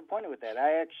wasn't disappointed with that.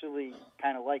 I actually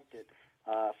kind of liked it.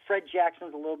 Fred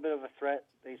Jackson's a little bit of a threat,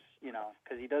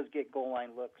 because he does get goal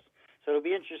line looks. So it'll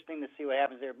be interesting to see what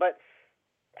happens there. But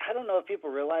I don't know if people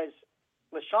realize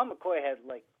LaShawn McCoy had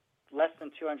less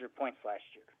than 200 points last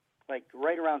year,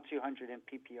 right around 200 in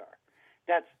PPR.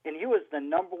 And he was the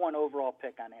number one overall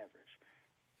pick on average.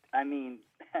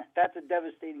 That's a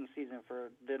devastating season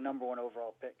for the number one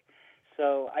overall pick.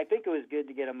 So I think it was good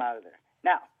to get him out of there.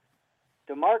 Now,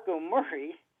 DeMarco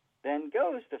Murray then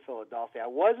goes to Philadelphia. I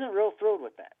wasn't real thrilled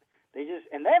with that.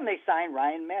 And then they signed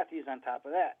Ryan Matthews on top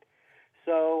of that.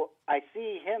 So I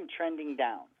see him trending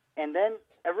down. And then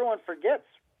everyone forgets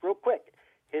real quick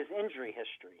his injury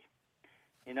history.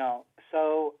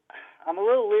 So I'm a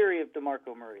little leery of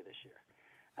DeMarco Murray this year.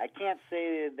 I can't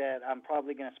say that I'm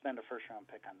probably going to spend a first-round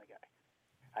pick on the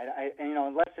guy.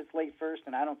 Unless it's late first,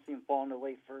 and I don't see him falling to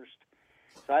late first.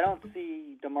 So I don't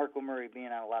see DeMarco Murray being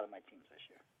on a lot of my teams this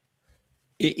year.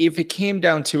 If it came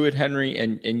down to it, Henry,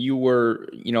 and you were,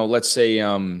 let's say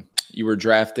you were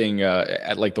drafting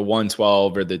at the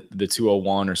 112 or the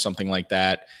 201 or something like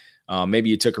that, maybe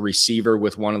you took a receiver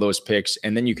with one of those picks,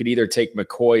 and then you could either take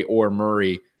McCoy or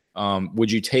Murray.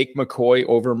 Would you take McCoy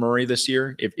over Murray this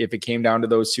year if it came down to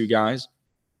those two guys?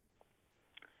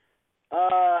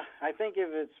 I think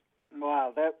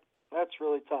that's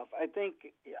really tough. I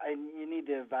think you need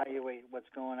to evaluate what's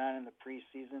going on in the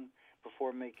preseason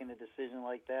before making a decision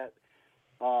like that.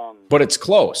 But it's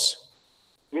close.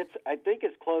 I think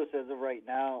it's close as of right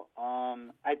now.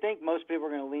 I think most people are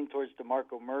going to lean towards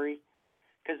DeMarco Murray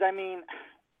because,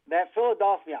 that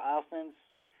Philadelphia offense,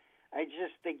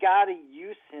 they got to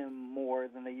use him more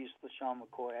than they used LaShawn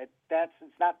McCoy.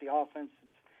 It's not the offense.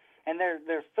 And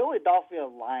their Philadelphia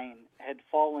line had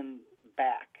fallen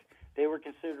back. They were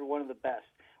considered one of the best.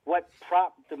 What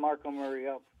propped DeMarco Murray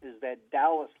up is that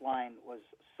Dallas line was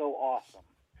so awesome.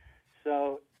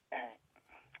 So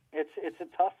it's a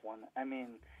tough one.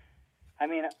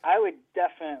 I would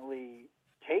definitely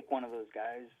take one of those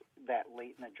guys that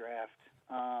late in the draft.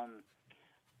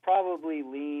 Probably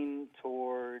lean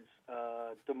towards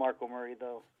DeMarco Murray,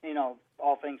 though.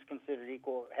 All things considered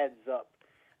equal, heads up.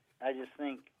 I just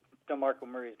think DeMarco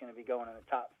Murray is going to be going in the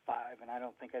top 5, and I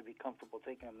don't think I'd be comfortable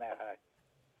taking him that high.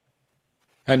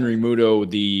 Henry Muto,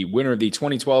 the winner of the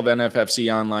 2012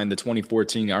 NFFC Online, the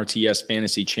 2014 RTS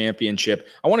Fantasy Championship.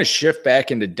 I want to shift back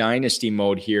into dynasty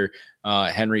mode here.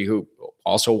 Henry, who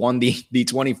also won the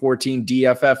 2014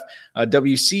 DFF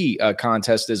WC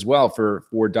contest as well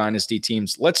for dynasty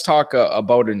teams. Let's talk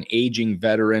about an aging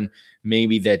veteran,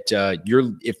 maybe that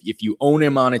if you own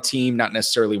him on a team, not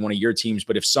necessarily one of your teams,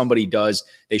 but if somebody does,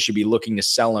 they should be looking to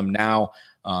sell him now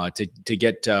to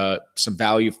get some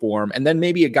value for him. And then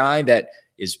maybe a guy that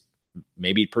is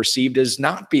maybe perceived as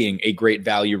not being a great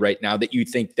value right now that you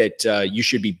think that you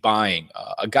should be buying,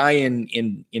 a guy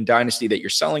in Dynasty that you're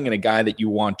selling and a guy that you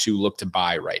want to look to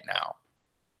buy right now.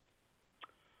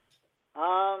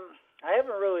 I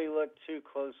haven't really looked too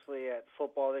closely at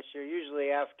football this year. Usually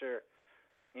after,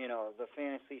 the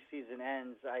fantasy season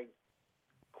ends, I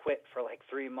quit for like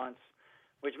 3 months,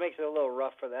 which makes it a little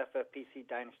rough for the FFPC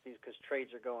dynasties because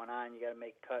trades are going on. You got to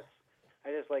make cuts. I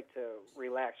just like to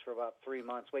relax for about 3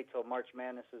 months, wait till March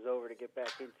Madness is over to get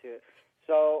back into it.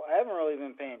 So I haven't really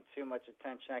been paying too much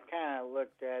attention. I kind of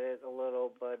looked at it a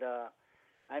little, but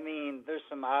there's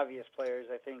some obvious players,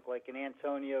 I think, like an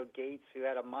Antonio Gates, who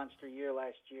had a monster year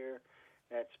last year.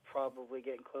 That's probably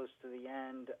getting close to the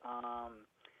end.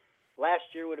 Last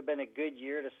year would have been a good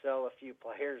year to sell a few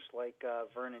players, like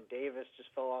Vernon Davis just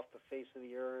fell off the face of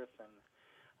the earth,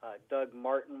 and Doug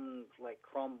Martin,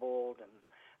 crumbled. And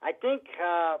I think,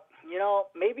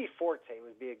 maybe Forte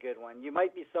would be a good one. You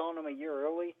might be selling him a year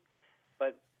early,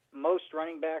 but most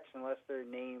running backs, unless they're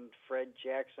named Fred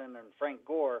Jackson and Frank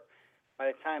Gore, by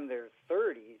the time they're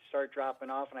 30, start dropping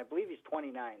off, and I believe he's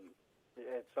 29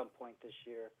 at some point this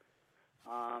year.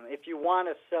 If you want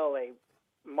to sell a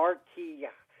marquee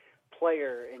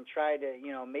player and try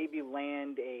to, maybe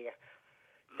land a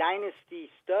dynasty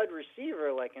stud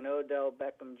receiver like an Odell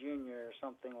Beckham Jr. or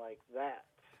something like that,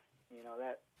 you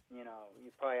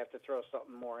probably have to throw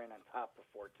something more in on top of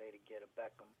Forte to get a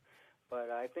Beckham. But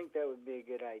I think that would be a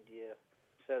good idea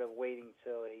instead of waiting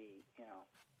till he,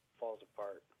 falls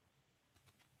apart.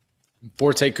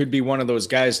 Forte could be one of those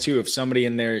guys too. If somebody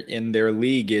in their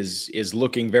league is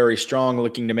looking very strong,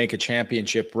 looking to make a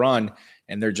championship run,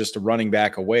 and they're just a running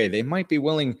back away, they might be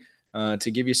willing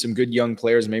to give you some good young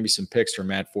players, maybe some picks for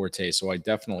Matt Forte. So I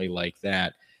definitely like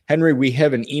that. Henry, we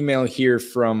have an email here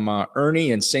from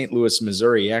Ernie in St. Louis,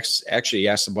 Missouri. He actually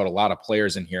asked about a lot of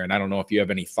players in here, and I don't know if you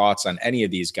have any thoughts on any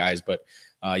of these guys, but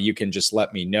you can just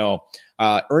let me know.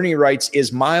 Ernie writes,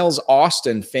 is Miles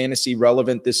Austin fantasy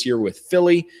relevant this year with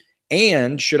Philly?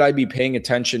 And should I be paying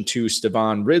attention to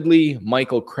Stevan Ridley,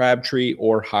 Michael Crabtree,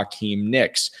 or Hakeem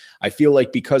Nicks? I feel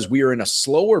like because we are in a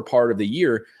slower part of the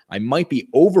year, I might be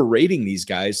overrating these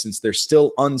guys since they're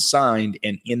still unsigned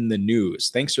and in the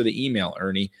news. Thanks for the email,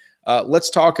 Ernie. Let's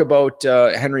talk about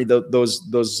Henry.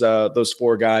 Those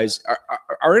four guys.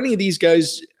 Are any of these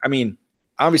guys? I mean,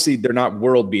 obviously they're not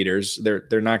world beaters.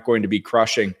 They're not going to be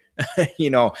crushing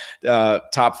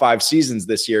top 5 seasons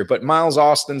this year. But Miles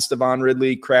Austin, Stevan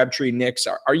Ridley, Crabtree, Nicks,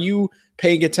 are you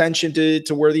paying attention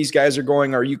to where these guys are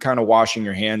going? Or are you kind of washing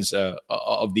your hands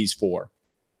of these four?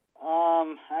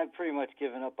 I've pretty much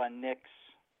given up on Nicks.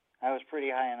 I was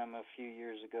pretty high on him a few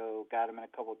years ago. Got him in a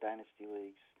couple dynasty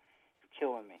leagues.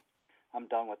 Killing me. I'm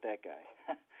done with that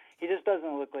guy. He just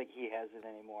doesn't look like he has it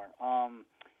anymore.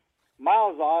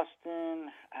 Miles Austin,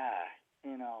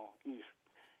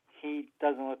 he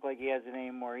doesn't look like he has it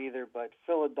anymore either, but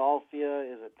Philadelphia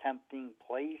is a tempting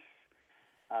place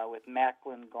with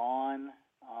Macklin gone.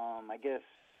 I guess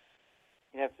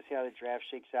you'd have to see how the draft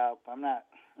shakes out, but I'm not,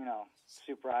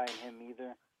 super high on him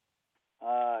either.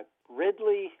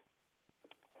 Ridley,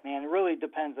 man, it really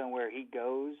depends on where he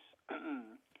goes.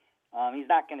 He's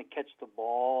not going to catch the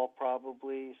ball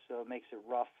probably, so it makes it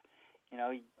rough.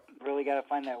 You really got to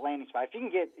find that landing spot. If you can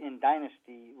get in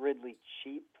Dynasty Ridley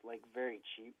cheap, like very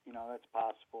cheap, that's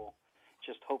possible.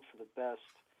 Just hope for the best.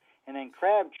 And then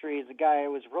Crabtree is a guy I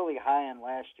was really high on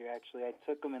last year, actually. I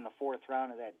took him in the 4th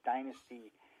round of that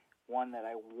Dynasty one that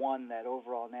I won that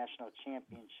overall national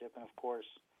championship. And, of course,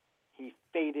 he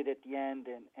faded at the end.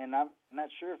 And I'm not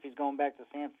sure if he's going back to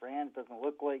San Fran. It doesn't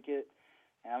look like it.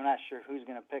 And I'm not sure who's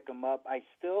going to pick him up. I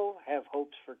still have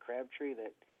hopes for Crabtree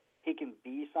that he can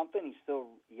be something. He's still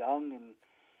young, and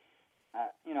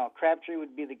Crabtree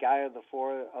would be the guy of the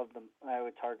four of them I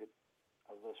would target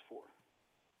of those four.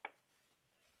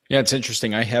 Yeah, it's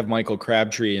interesting. I have Michael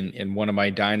Crabtree in one of my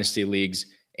dynasty leagues,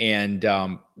 and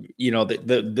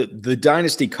the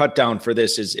dynasty cut down for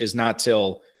this is not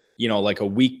till like a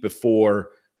week before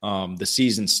the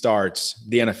season starts,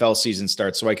 the NFL season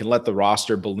starts, so I can let the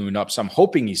roster balloon up. So I'm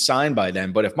hoping he's signed by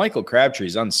then. But if Michael Crabtree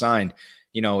is unsigned,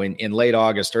 in late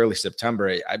August, early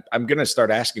September, I'm going to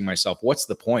start asking myself, what's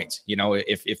the point?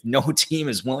 If no team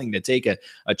is willing to take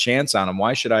a chance on him,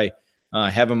 why should I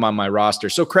have him on my roster?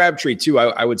 So Crabtree too,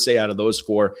 I would say out of those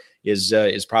four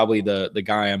is probably the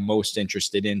guy I'm most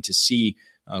interested in to see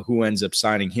who ends up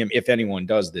signing him, if anyone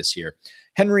does this year.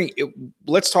 Henry,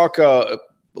 let's talk.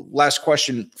 Last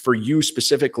question for you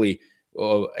specifically,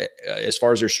 as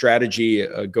far as your strategy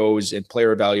goes in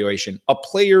player evaluation. A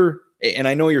player, and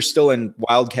I know you're still in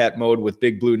Wildcat mode with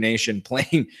Big Blue Nation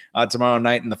playing tomorrow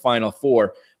night in the Final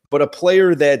Four, but a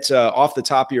player that off the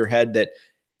top of your head that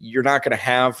you're not going to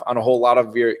have on a whole lot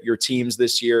of your teams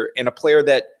this year, and a player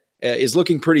that is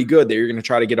looking pretty good that you're going to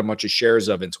try to get a bunch of shares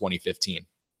of in 2015.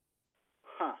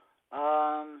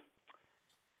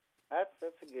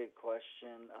 That's a good question.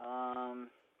 question.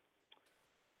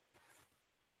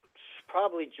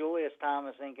 Probably Julius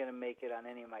Thomas ain't going to make it on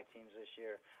any of my teams this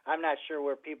year. I'm not sure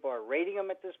where people are rating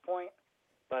him at this point,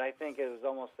 but I think it was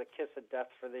almost a kiss of death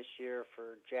for this year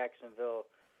for Jacksonville.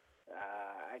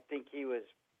 I think he was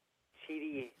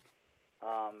TD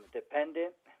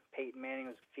dependent. Peyton Manning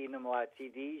was feeding him a lot of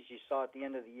TDs. You saw at the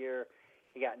end of the year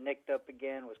he got nicked up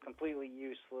again, was completely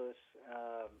useless.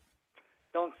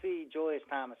 Don't see Julius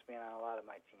Thomas being on a lot of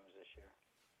my teams this year.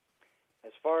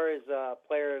 As far as a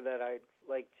player that I'd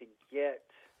like to get,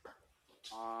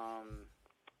 I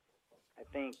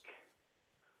think,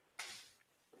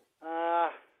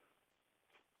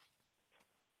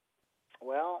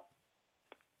 well,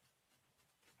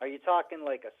 are you talking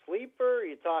like a sleeper? Or are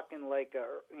you talking like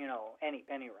any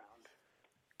penny round?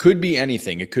 Could be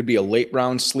anything. It could be a late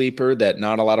round sleeper that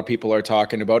not a lot of people are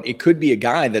talking about. It could be a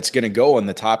guy that's going to go in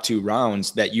the top 2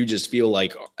 rounds that you just feel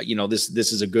like,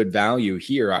 this is a good value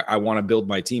here. I want to build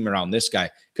my team around this guy.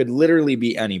 Could literally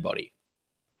be anybody.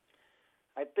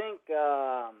 I think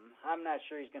I'm not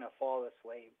sure he's going to fall this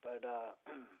late, but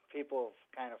people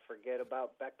kind of forget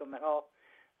about Beckham at all.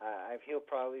 He'll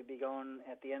probably be going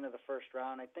at the end of the first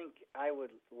round. I think I would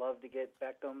love to get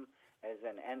Beckham as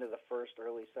an end of the first,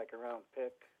 early second round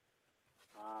pick.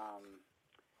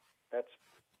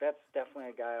 That's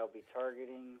definitely a guy I'll be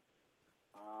targeting.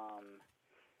 I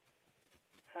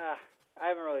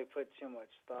haven't really put too much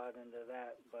thought into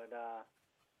that, but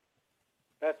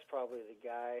that's probably the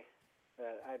guy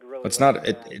that I'd really.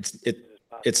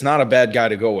 It's not a bad guy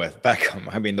to go with, Beckham.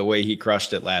 I mean, the way he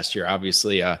crushed it last year,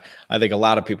 obviously, I think a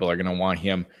lot of people are going to want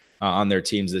him on their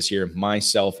teams this year,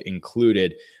 myself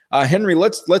included. Henry,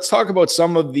 let's talk about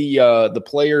some of the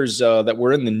players that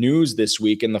were in the news this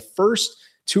week. And the first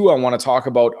 2 I want to talk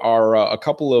about are a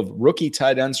couple of rookie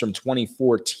tight ends from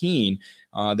 2014.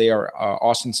 They are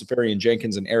Austin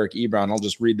Seferian-Jenkins and Eric Ebron. I'll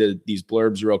just read these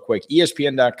blurbs real quick.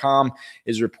 ESPN.com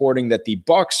is reporting that the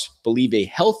Bucs believe a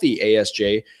healthy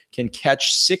ASJ can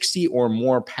catch 60 or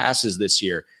more passes this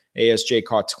year. ASJ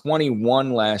caught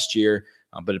 21 last year.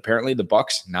 But apparently the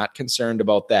Bucs not concerned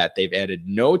about that. They've added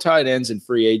no tight ends in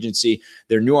free agency.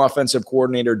 Their new offensive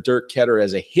coordinator, Dirk Ketter,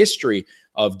 has a history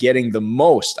of getting the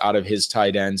most out of his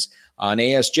tight ends. And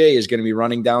ASJ is going to be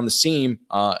running down the seam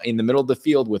in the middle of the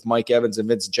field with Mike Evans and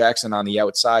Vincent Jackson on the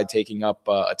outside, taking up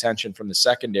attention from the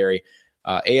secondary.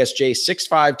 ASJ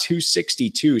 6'5",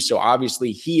 262. So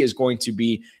obviously he is going to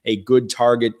be a good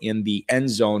target in the end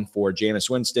zone for Jameis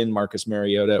Winston, Marcus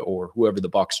Mariota, or whoever the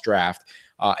Bucs draft.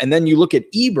 And then you look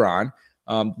at Ebron,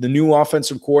 the new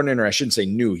offensive coordinator. I shouldn't say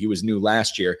new. He was new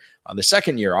last year. The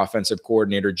second-year offensive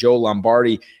coordinator, Joe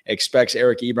Lombardi, expects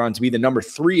Eric Ebron to be the number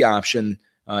 3 option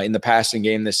in the passing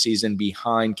game this season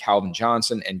behind Calvin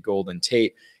Johnson and Golden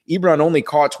Tate. Ebron only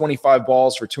caught 25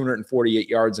 balls for 248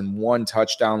 yards and 1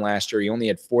 touchdown last year. He only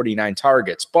had 49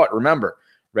 targets. But remember,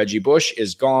 Reggie Bush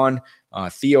is gone.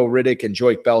 Theo Riddick and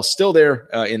Joique Bell still there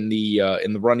in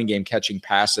the running game catching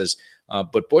passes.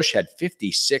 But Bush had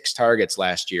 56 targets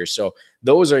last year. So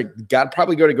those are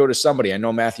probably going to go to somebody. I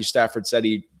know Matthew Stafford said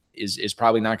he is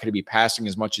probably not going to be passing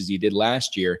as much as he did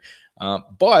last year.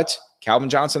 But Calvin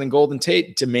Johnson and Golden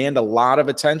Tate demand a lot of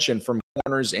attention from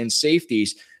corners and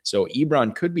safeties. So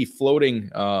Ebron could be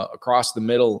floating across the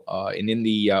middle and in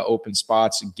the open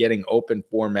spots, getting open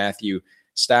for Matthew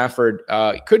Stafford.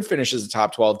 Could finish as a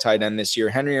top 12 tight end this year.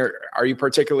 Henry, are you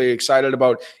particularly excited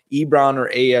about Ebron or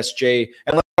ASJ?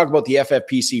 And let's talk about the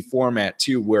FFPC format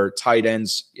too, where tight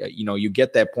ends, you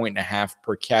get that 1.5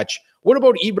 per catch. What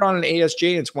about Ebron and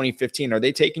ASJ in 2015? Are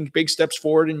they taking big steps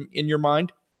forward in your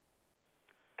mind?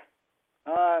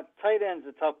 Tight end's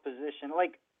a tough position.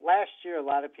 Like last year, a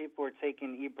lot of people were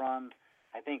taking Ebron,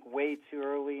 I think, way too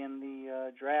early in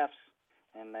the drafts,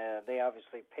 and they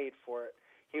obviously paid for it.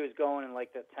 He was going in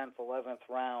like the 10th, 11th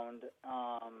round,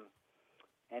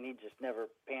 and he just never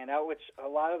panned out, which a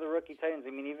lot of the rookie tight ends,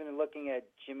 I mean, even looking at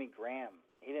Jimmy Graham,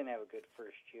 he didn't have a good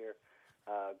first year.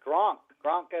 Gronk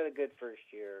had a good first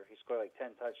year. He scored like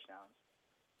 10 touchdowns.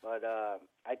 But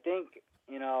I think,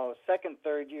 second,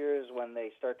 third years when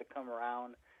they start to come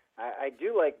around, I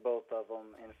do like both of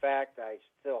them. In fact, it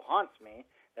still haunts me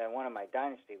that in one of my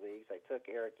dynasty leagues, I took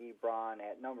Eric Ebron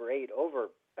at number 8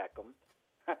 over Beckham.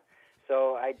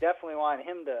 So I definitely want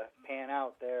him to pan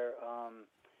out there.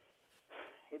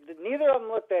 Neither of them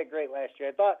looked that great last year.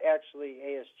 I thought actually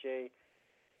ASJ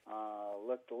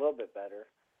looked a little bit better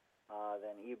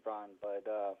than Ebron. But,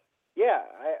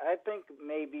 I think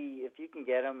maybe if you can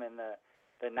get him in the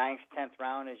 9th, 10th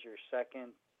round as your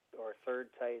second or third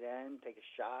tight end, take a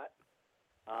shot.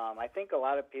 I think a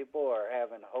lot of people are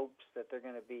having hopes that they're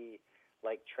going to be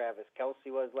like Travis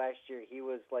Kelce was last year. He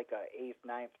was like a 8th,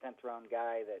 9th, 10th round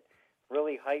guy that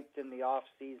really hyped in the off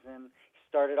season. He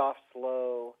started off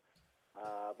slow,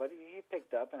 but he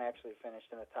picked up and actually finished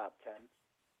in the top 10.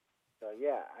 So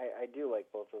yeah, I do like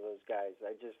both of those guys.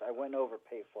 I wouldn't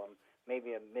overpay for them.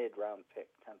 Maybe a mid-round pick,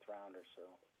 10th round or so.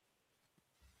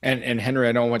 And Henry,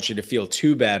 I don't want you to feel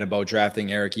too bad about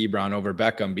drafting Eric Ebron over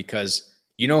Beckham, because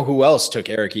you know who else took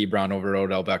Eric Ebron over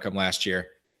Odell Beckham last year?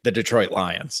 The Detroit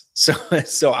Lions.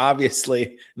 So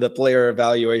obviously the player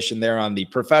evaluation there on the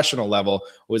professional level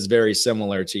was very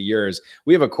similar to yours.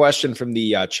 We have a question from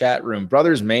the chat room.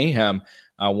 Brothers Mayhem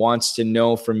wants to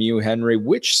know from you, Henry,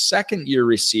 which second-year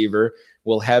receiver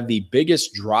will have the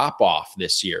biggest drop-off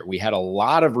this year? We had a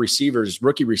lot of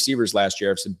rookie receivers last year,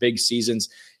 have some big seasons.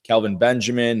 Kelvin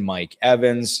Benjamin, Mike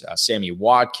Evans, Sammy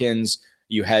Watkins.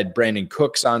 You had Brandon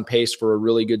Cooks on pace for a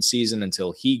really good season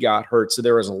until he got hurt. So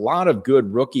there was a lot of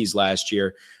good rookies last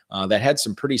year that had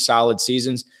some pretty solid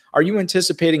seasons. Are you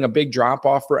anticipating a big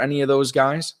drop-off for any of those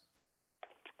guys?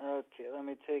 Okay, let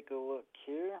me take a look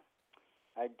here.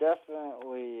 I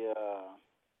definitely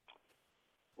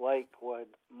like what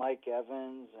Mike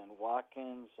Evans and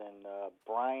Watkins and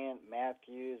Bryant,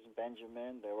 Matthews,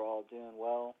 Benjamin, they were all doing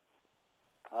well.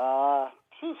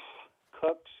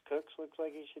 Cooks looks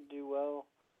like he should do well.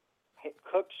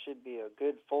 Cooks should be a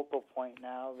good focal point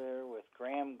now there with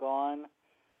Graham gone.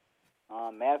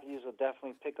 Matthews will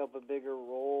definitely pick up a bigger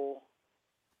role.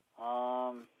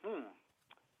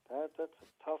 That's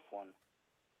a tough one.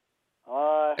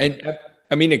 And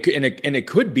I mean, it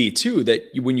could be too that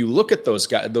when you look at those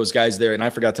guys there, and I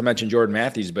forgot to mention Jordan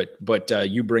Matthews, but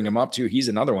you bring him up too. He's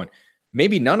another one.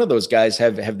 Maybe none of those guys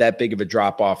have that big of a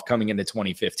drop off coming into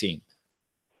 2015.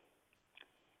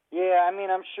 Yeah, I mean,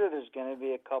 I'm sure there's going to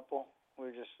be a couple.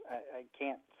 I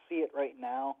can't see it right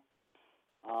now.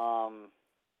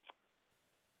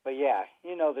 But yeah,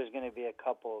 there's going to be a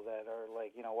couple that are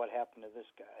like, what happened to this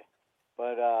guy?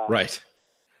 But right.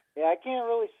 Yeah, I can't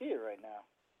really see it right now.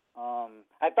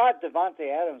 I thought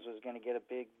Devontae Adams was going to get a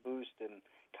big boost and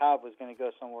Cobb was going to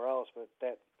go somewhere else, but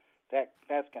that's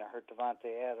going to hurt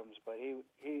Devontae Adams. But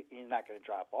he's not going to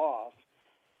drop off,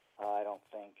 I don't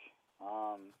think.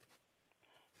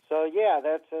 So yeah,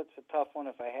 that's a tough one.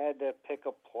 If I had to pick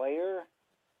a player,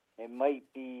 it might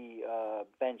be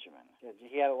Benjamin.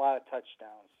 He had a lot of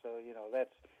touchdowns, so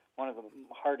that's one of the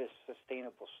hardest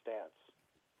sustainable stats.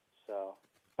 So.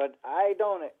 But I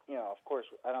don't, of course,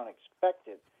 I don't expect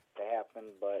it to happen,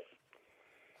 but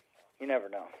you never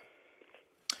know.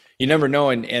 You never know,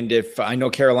 and if I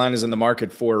know Carolina's in the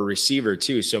market for a receiver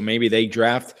too, so maybe they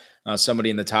draft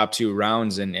somebody in the top 2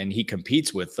 rounds, and he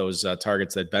competes with those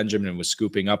targets that Benjamin was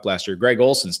scooping up last year. Greg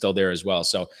Olson's still there as well,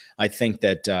 so I think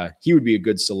that he would be a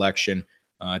good selection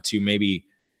to maybe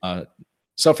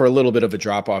suffer a little bit of a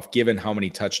drop-off given how many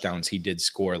touchdowns he did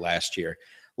score last year.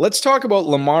 Let's talk about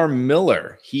Lamar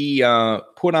Miller. He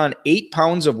put on 8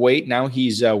 pounds of weight. Now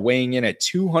he's weighing in at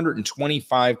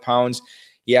 225 pounds.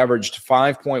 He averaged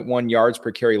 5.1 yards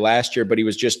per carry last year, but he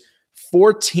was just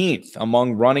 14th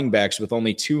among running backs with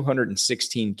only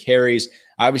 216 carries.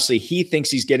 Obviously, he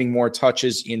thinks he's getting more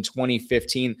touches in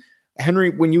 2015.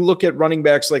 Henry, when you look at running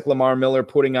backs like Lamar Miller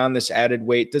putting on this added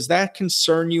weight, does that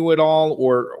concern you at all,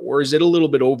 or is it a little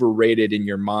bit overrated in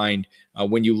your mind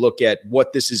when you look at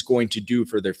what this is going to do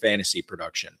for their fantasy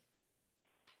production?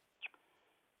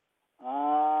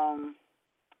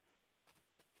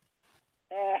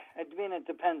 I mean, it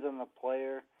depends on the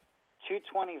player.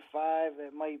 225,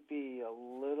 it might be a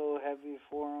little heavy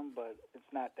for him, but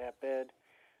it's not that bad.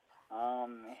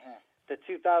 The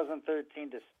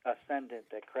 2013 Ascendant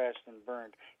that crashed and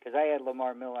burned, because I had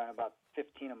Lamar Miller on about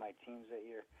 15 of my teams that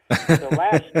year. So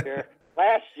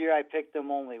last year I picked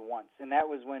him only once, and that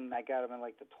was when I got him in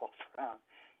like the 12th round.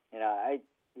 I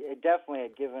definitely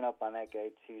had given up on that guy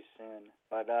too soon.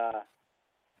 But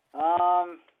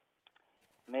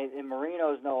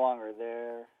Marino's no longer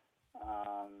there.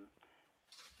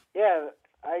 Yeah,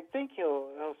 I think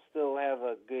he'll still have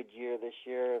a good year this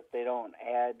year if they don't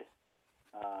add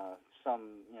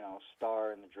some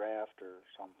star in the draft or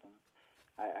something.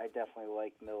 I definitely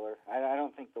like Miller. I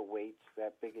don't think the weight's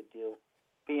that big a deal.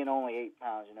 Being only 8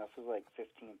 pounds, if it was like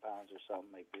 15 pounds or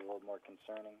something, might be a little more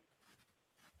concerning.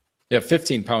 Yeah,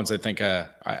 15 pounds. I think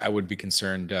I would be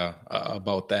concerned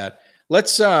about that.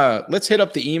 Let's hit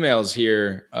up the emails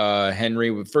here, Henry.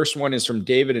 The first one is from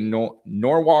David in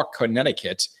Norwalk,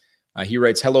 Connecticut. He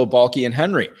writes, "Hello, Balky and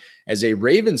Henry. As a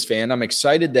Ravens fan, I'm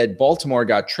excited that Baltimore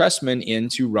got Trestman in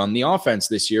to run the offense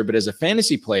this year, but as a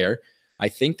fantasy player, I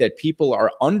think that people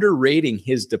are underrating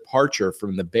his departure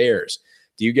from the Bears.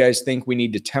 Do you guys think we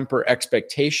need to temper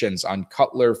expectations on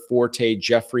Cutler, Forte,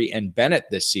 Jeffrey, and Bennett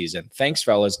this season? Thanks,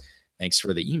 fellas. Thanks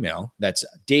for the email. That's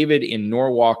David in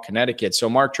Norwalk, Connecticut.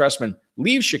 So Mark Trestman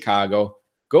leaves Chicago,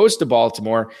 goes to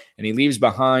Baltimore, and he leaves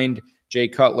behind Jay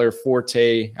Cutler,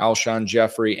 Forte, Alshon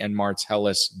Jeffrey, and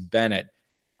Martellus Bennett.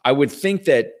 I would think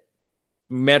that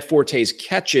Matt Forte's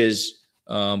catches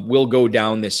will go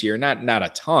down this year. Not a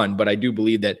ton, but I do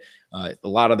believe that a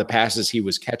lot of the passes he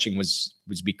was catching was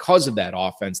because of that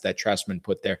offense that Trestman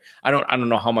put there. I don't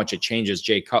know how much it changes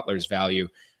Jay Cutler's value.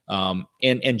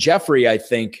 And Jeffrey, I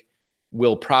think,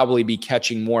 will probably be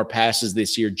catching more passes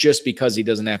this year just because he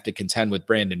doesn't have to contend with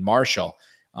Brandon Marshall.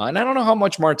 And I don't know how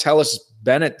much Martellus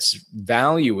Bennett's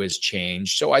value has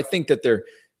changed. So I think that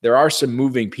there are some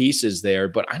moving pieces there,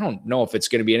 but I don't know if it's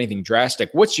going to be anything drastic.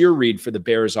 What's your read for the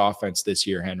Bears offense this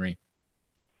year, Henry?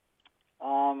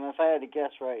 If I had to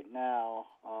guess right now,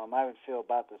 I would feel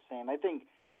about the same. I think,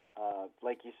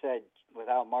 like you said,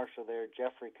 without Marshall there,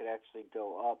 Jeffrey could actually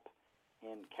go up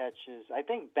in catches. I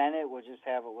think Bennett will just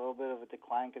have a little bit of a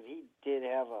decline because he did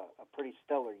have a pretty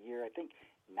stellar year. I think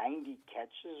 90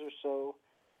 catches or so.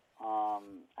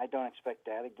 I don't expect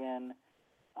that again.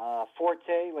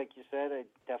 Forte, like you said, I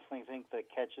definitely think the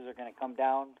catches are going to come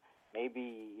down,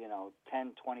 maybe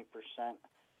 10, 20%.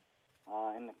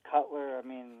 And the Cutler, I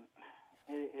mean,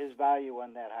 his value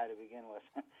wasn't that high to begin with.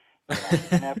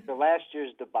 And after last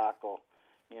year's debacle,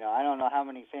 I don't know how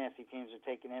many fantasy teams are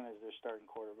taking him as their starting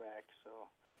quarterback. So,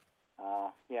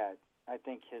 I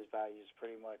think his value is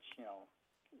pretty much,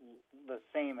 the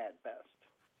same at best.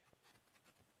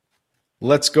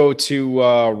 Let's go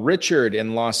to Richard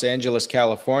in Los Angeles,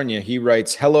 California. He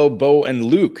writes, "Hello, Bo and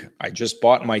Luke. I just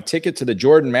bought my ticket to the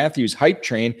Jordan Matthews hype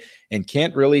train and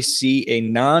can't really see a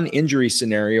non-injury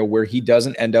scenario where he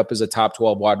doesn't end up as a top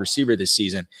 12 wide receiver this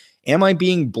season. Am I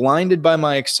being blinded by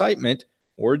my excitement,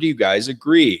 or do you guys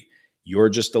agree? You're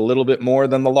just a little bit more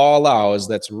than the law allows."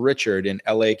 That's Richard in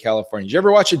LA, California. Did you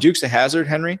ever watch the Dukes of Hazzard,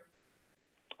 Henry?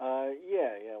 Yeah,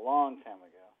 a long time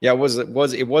ago. Yeah,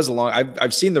 it was a long.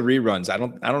 I've seen the reruns. I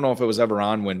don't know if it was ever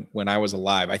on when I was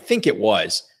alive. I think it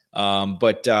was.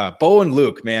 But Bo and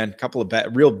Luke, man, a couple of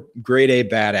real grade A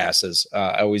badasses.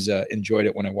 I always enjoyed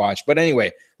it when I watched. But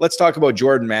anyway, let's talk about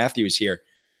Jordan Matthews here.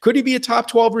 Could he be a top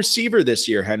 12 receiver this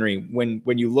year, Henry?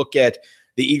 When you look at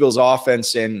the Eagles'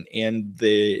 offense and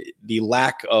the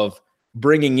lack of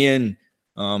bringing in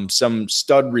some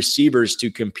stud receivers to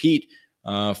compete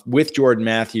with Jordan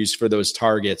Matthews for those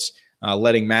targets,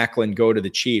 letting Macklin go to the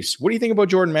Chiefs. What do you think about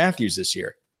Jordan Matthews this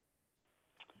year?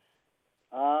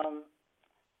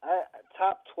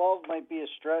 Top 12 might be a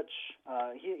stretch.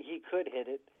 He could hit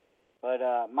it, but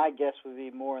my guess would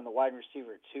be more in the wide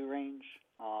receiver 2 range.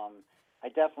 I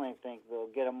definitely think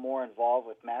they'll get him more involved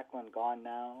with Macklin gone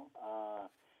now.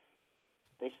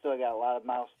 They still got a lot of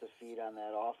mouths to feed on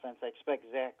that offense. I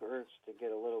expect Zach Ertz to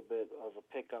get a little bit of a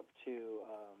pickup too.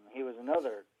 He was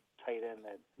another tight end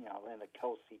that, in the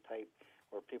Kelsey type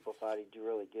where people thought he'd do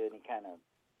really good, and he kind of,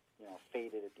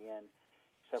 faded at the end,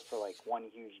 except for like one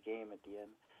huge game at the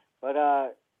end. But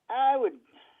I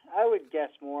would guess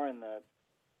more in the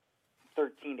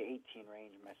 13 to 18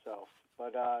 range myself.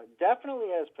 But definitely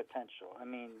has potential. I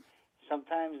mean,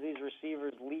 sometimes these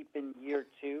receivers leap in year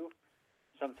 2.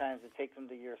 Sometimes it takes them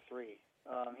to year 3.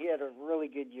 He had a really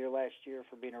good year last year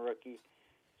for being a rookie.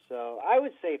 So I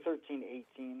would say 13 to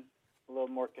 18, a little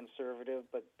more conservative,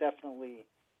 but definitely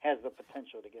has the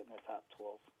potential to get in the top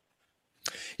 12.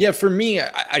 Yeah, for me,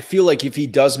 I feel like if he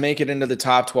does make it into the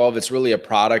top 12, it's really a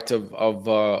product of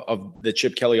the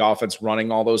Chip Kelly offense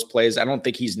running all those plays. I don't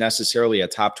think he's necessarily a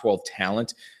top 12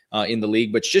 talent in the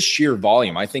league, but it's just sheer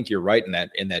volume. I think you're right in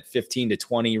that 15 to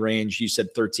 20 range. You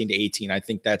said 13 to 18. I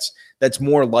think that's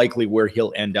more likely where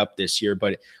he'll end up this year,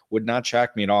 but it would not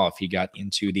shock me at all if he got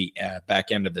into the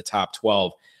back end of the top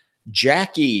 12.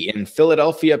 Jackie in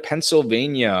Philadelphia,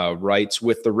 Pennsylvania writes,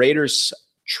 with the Raiders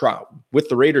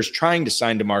trying to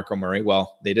sign DeMarco Murray,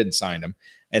 well, they didn't sign him,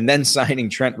 and then signing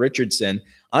Trent Richardson,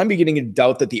 I'm beginning to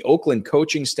doubt that the Oakland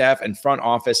coaching staff and front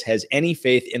office has any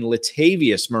faith in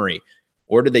Latavius Murray,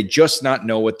 or do they just not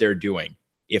know what they're doing?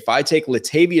 If I take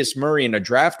Latavius Murray in a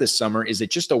draft this summer, is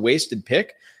it just a wasted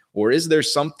pick, or is there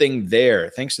something there?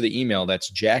 Thanks for the email. That's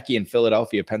Jackie in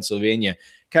Philadelphia, Pennsylvania.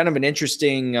 Kind of an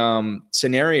interesting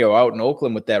scenario out in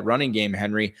Oakland with that running game,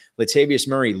 Henry. Latavius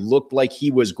Murray looked like he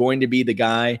was going to be the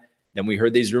guy. Then we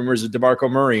heard these rumors of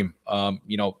DeMarco Murray,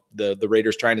 the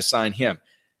Raiders trying to sign him.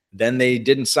 Then they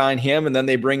didn't sign him, and then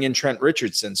they bring in Trent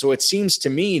Richardson. So it seems to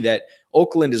me that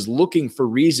Oakland is looking for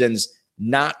reasons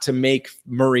not to make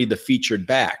Murray the featured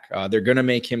back. They're going to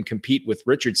make him compete with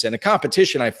Richardson, a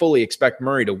competition I fully expect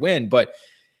Murray to win. But,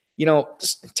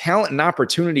 talent and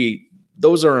opportunity,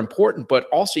 those are important, but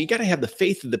also you got to have the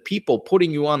faith of the people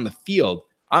putting you on the field.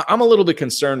 I'm a little bit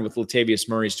concerned with Latavius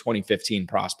Murray's 2015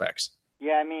 prospects.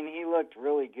 Yeah, I mean, he looked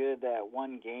really good that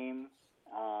one game,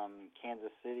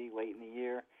 Kansas City, late in the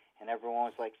year, and everyone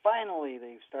was like, finally,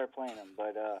 they start playing him.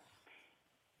 But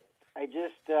they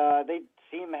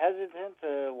seem hesitant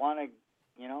to want to,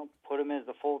 put him as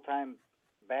the full-time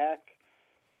back.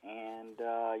 And,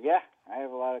 I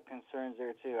have a lot of concerns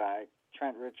there, too.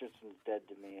 Trent Richardson's dead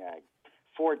to me.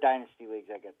 4 dynasty leagues,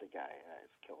 I get the guy. I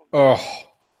just kill him. Oh,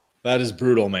 that is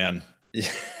brutal, man.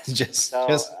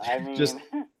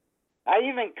 I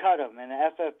even cut him in the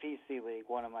FFPC league,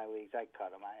 one of my leagues. I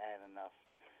cut him. I had enough.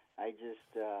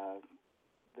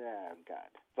 God.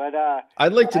 But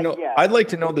I'd like to know. I'd like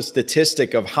to know the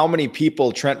statistic of how many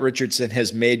people Trent Richardson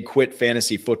has made quit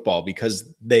fantasy football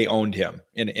because they owned him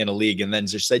in a league and then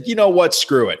just said, you know what,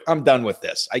 screw it, I'm done with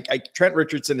this. Trent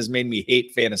Richardson has made me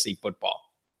hate fantasy football.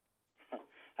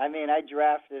 I mean, I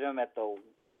drafted him at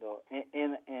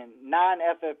in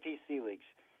non-FFPC leagues,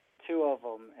 2 of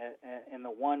them in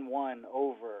the 1-1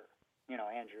 over,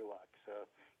 Andrew Luck. So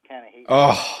kind of hate.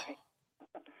 Oh.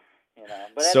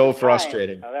 But so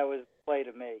frustrating. That was a play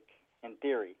to make in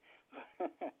theory.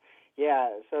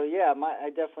 I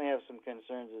definitely have some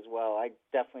concerns as well. I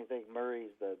definitely think Murray's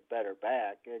the better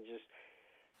back.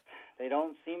 They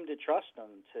don't seem to trust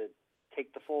him to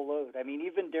take the full load. I mean,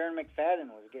 even Darren McFadden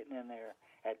was getting in there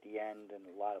at the end in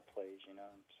a lot of plays,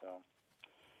 So,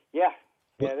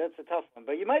 that's a tough one.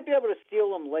 But you might be able to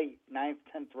steal him late, 9th,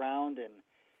 10th round, and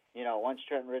once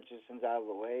Trent Richardson's out of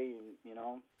the way,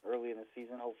 early in the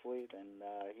season, hopefully, then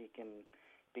he can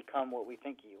become what we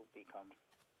think he'll become,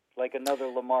 like another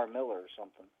Lamar Miller or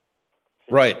something.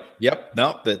 Right. Yep.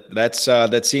 No,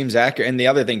 that seems accurate. And the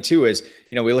other thing too is,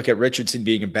 we look at Richardson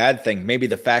being a bad thing. Maybe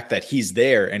the fact that he's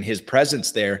there and his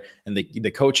presence there and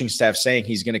the coaching staff saying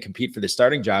he's going to compete for the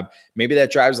starting job, maybe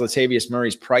that drives Latavius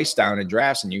Murray's price down in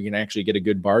drafts and you can actually get a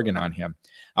good bargain on him.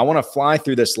 I want to fly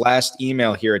through this last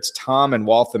email here. It's Tom in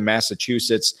Waltham,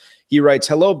 Massachusetts. He writes,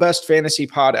 hello, best fantasy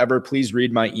pod ever. Please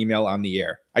read my email on the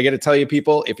air. I got to tell you,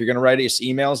 people, if you're going to write us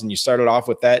emails and you started off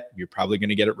with that, you're probably going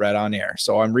to get it read on air.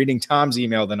 So I'm reading Tom's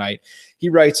email tonight. He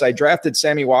writes, I drafted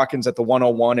Sammy Watkins at the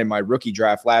 101 in my rookie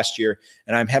draft last year,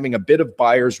 and I'm having a bit of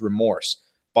buyer's remorse.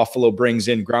 Buffalo brings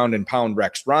in ground and pound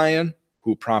Rex Ryan,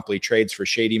 who promptly trades for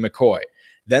Shady McCoy.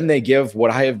 Then they give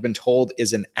what I have been told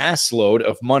is an assload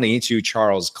of money to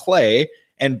Charles Clay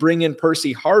and bring in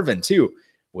Percy Harvin too.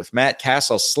 With Matt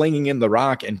Castle slinging in the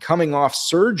rock and coming off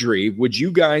surgery, would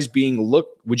you guys be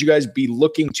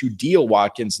looking to deal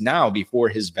Watkins now before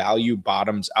his value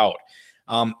bottoms out?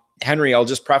 Henry, I'll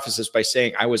just preface this by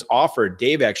saying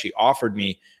Dave actually offered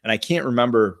me, and I can't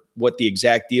remember what the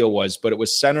exact deal was, but it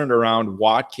was centered around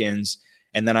Watkins,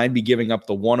 and then I'd be giving up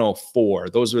the 104.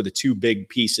 Those were the 2 big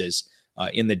pieces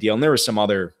in the deal. And there were some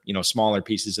other, smaller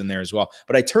pieces in there as well.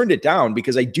 But I turned it down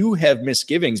because I do have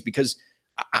misgivings because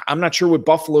I'm not sure what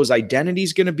Buffalo's identity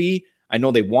is going to be. I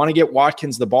know they want to get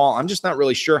Watkins the ball. I'm just not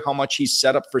really sure how much he's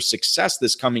set up for success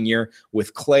this coming year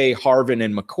with Clay, Harvin,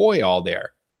 and McCoy all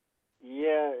there.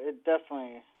 Yeah, it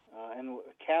definitely. And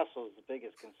Castle's the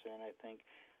biggest concern, I think.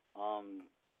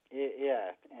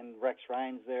 And Rex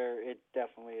Ryan's there. It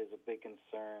definitely is a big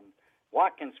concern.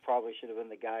 Watkins probably should have been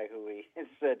the guy who we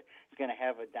said is going to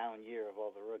have a down year of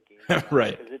all the rookies.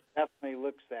 Right. Because it definitely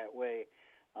looks that way.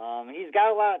 He's got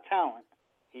a lot of talent.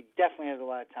 He definitely has a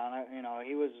lot of talent.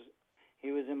 He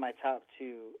was in my top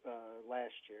 2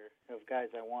 last year of guys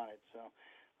I wanted. So,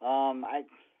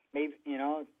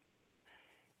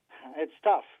 it's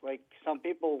tough. Like some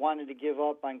people wanted to give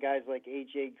up on guys like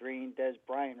A.J. Green, Des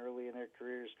Bryant early in their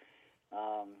careers.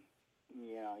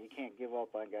 You can't give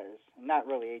up on guys. Not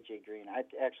really A.J. Green. I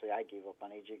gave up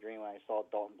on A.J. Green when I saw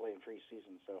Dalton play in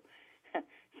preseason. So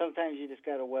sometimes you just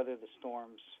got to weather the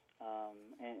storms.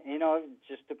 And it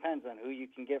just depends on who you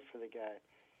can get for the guy.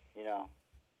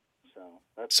 So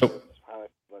that's how I feel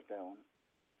about that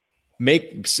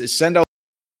one. Send out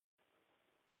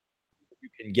you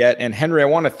can get. And Henry, I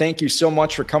want to thank you so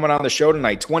much for coming on the show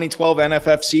tonight. 2012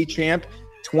 NFFC champ.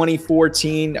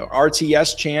 2014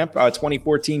 RTS champ,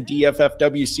 2014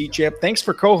 DFFWC champ. Thanks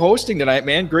for co-hosting tonight,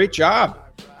 man. Great job.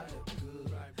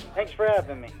 Thanks for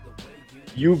having me.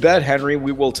 You bet, Henry.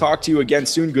 We will talk to you again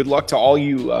soon. Good luck to all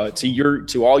you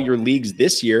to all your leagues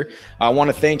this year. I want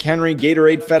to thank Henry,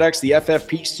 Gatorade, FedEx, the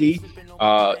FFPC,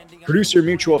 producer,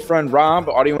 mutual friend Rob,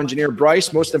 audio engineer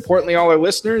Bryce. Most importantly, all our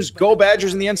listeners, go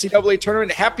Badgers in the NCAA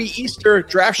tournament. Happy Easter,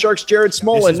 Draft Sharks Jared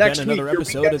Smolin. This has Next been week, another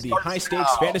episode of the High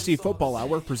Stakes Fantasy Football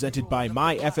Hour presented by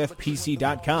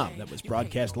myffpc.com that was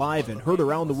broadcast live and heard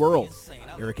around the world.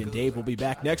 Eric and Dave will be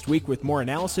back next week with more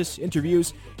analysis,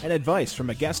 interviews, and advice from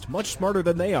a guest much smarter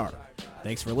than they are.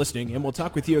 Thanks for listening, and we'll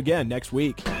talk with you again next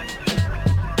week.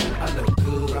 I look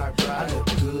good, I look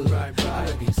good, I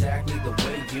look exactly the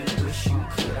way you wish you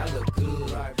could. I look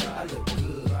good, I look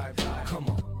good, come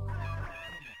on.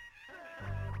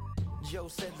 Joe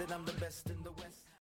said that I'm the best in the West.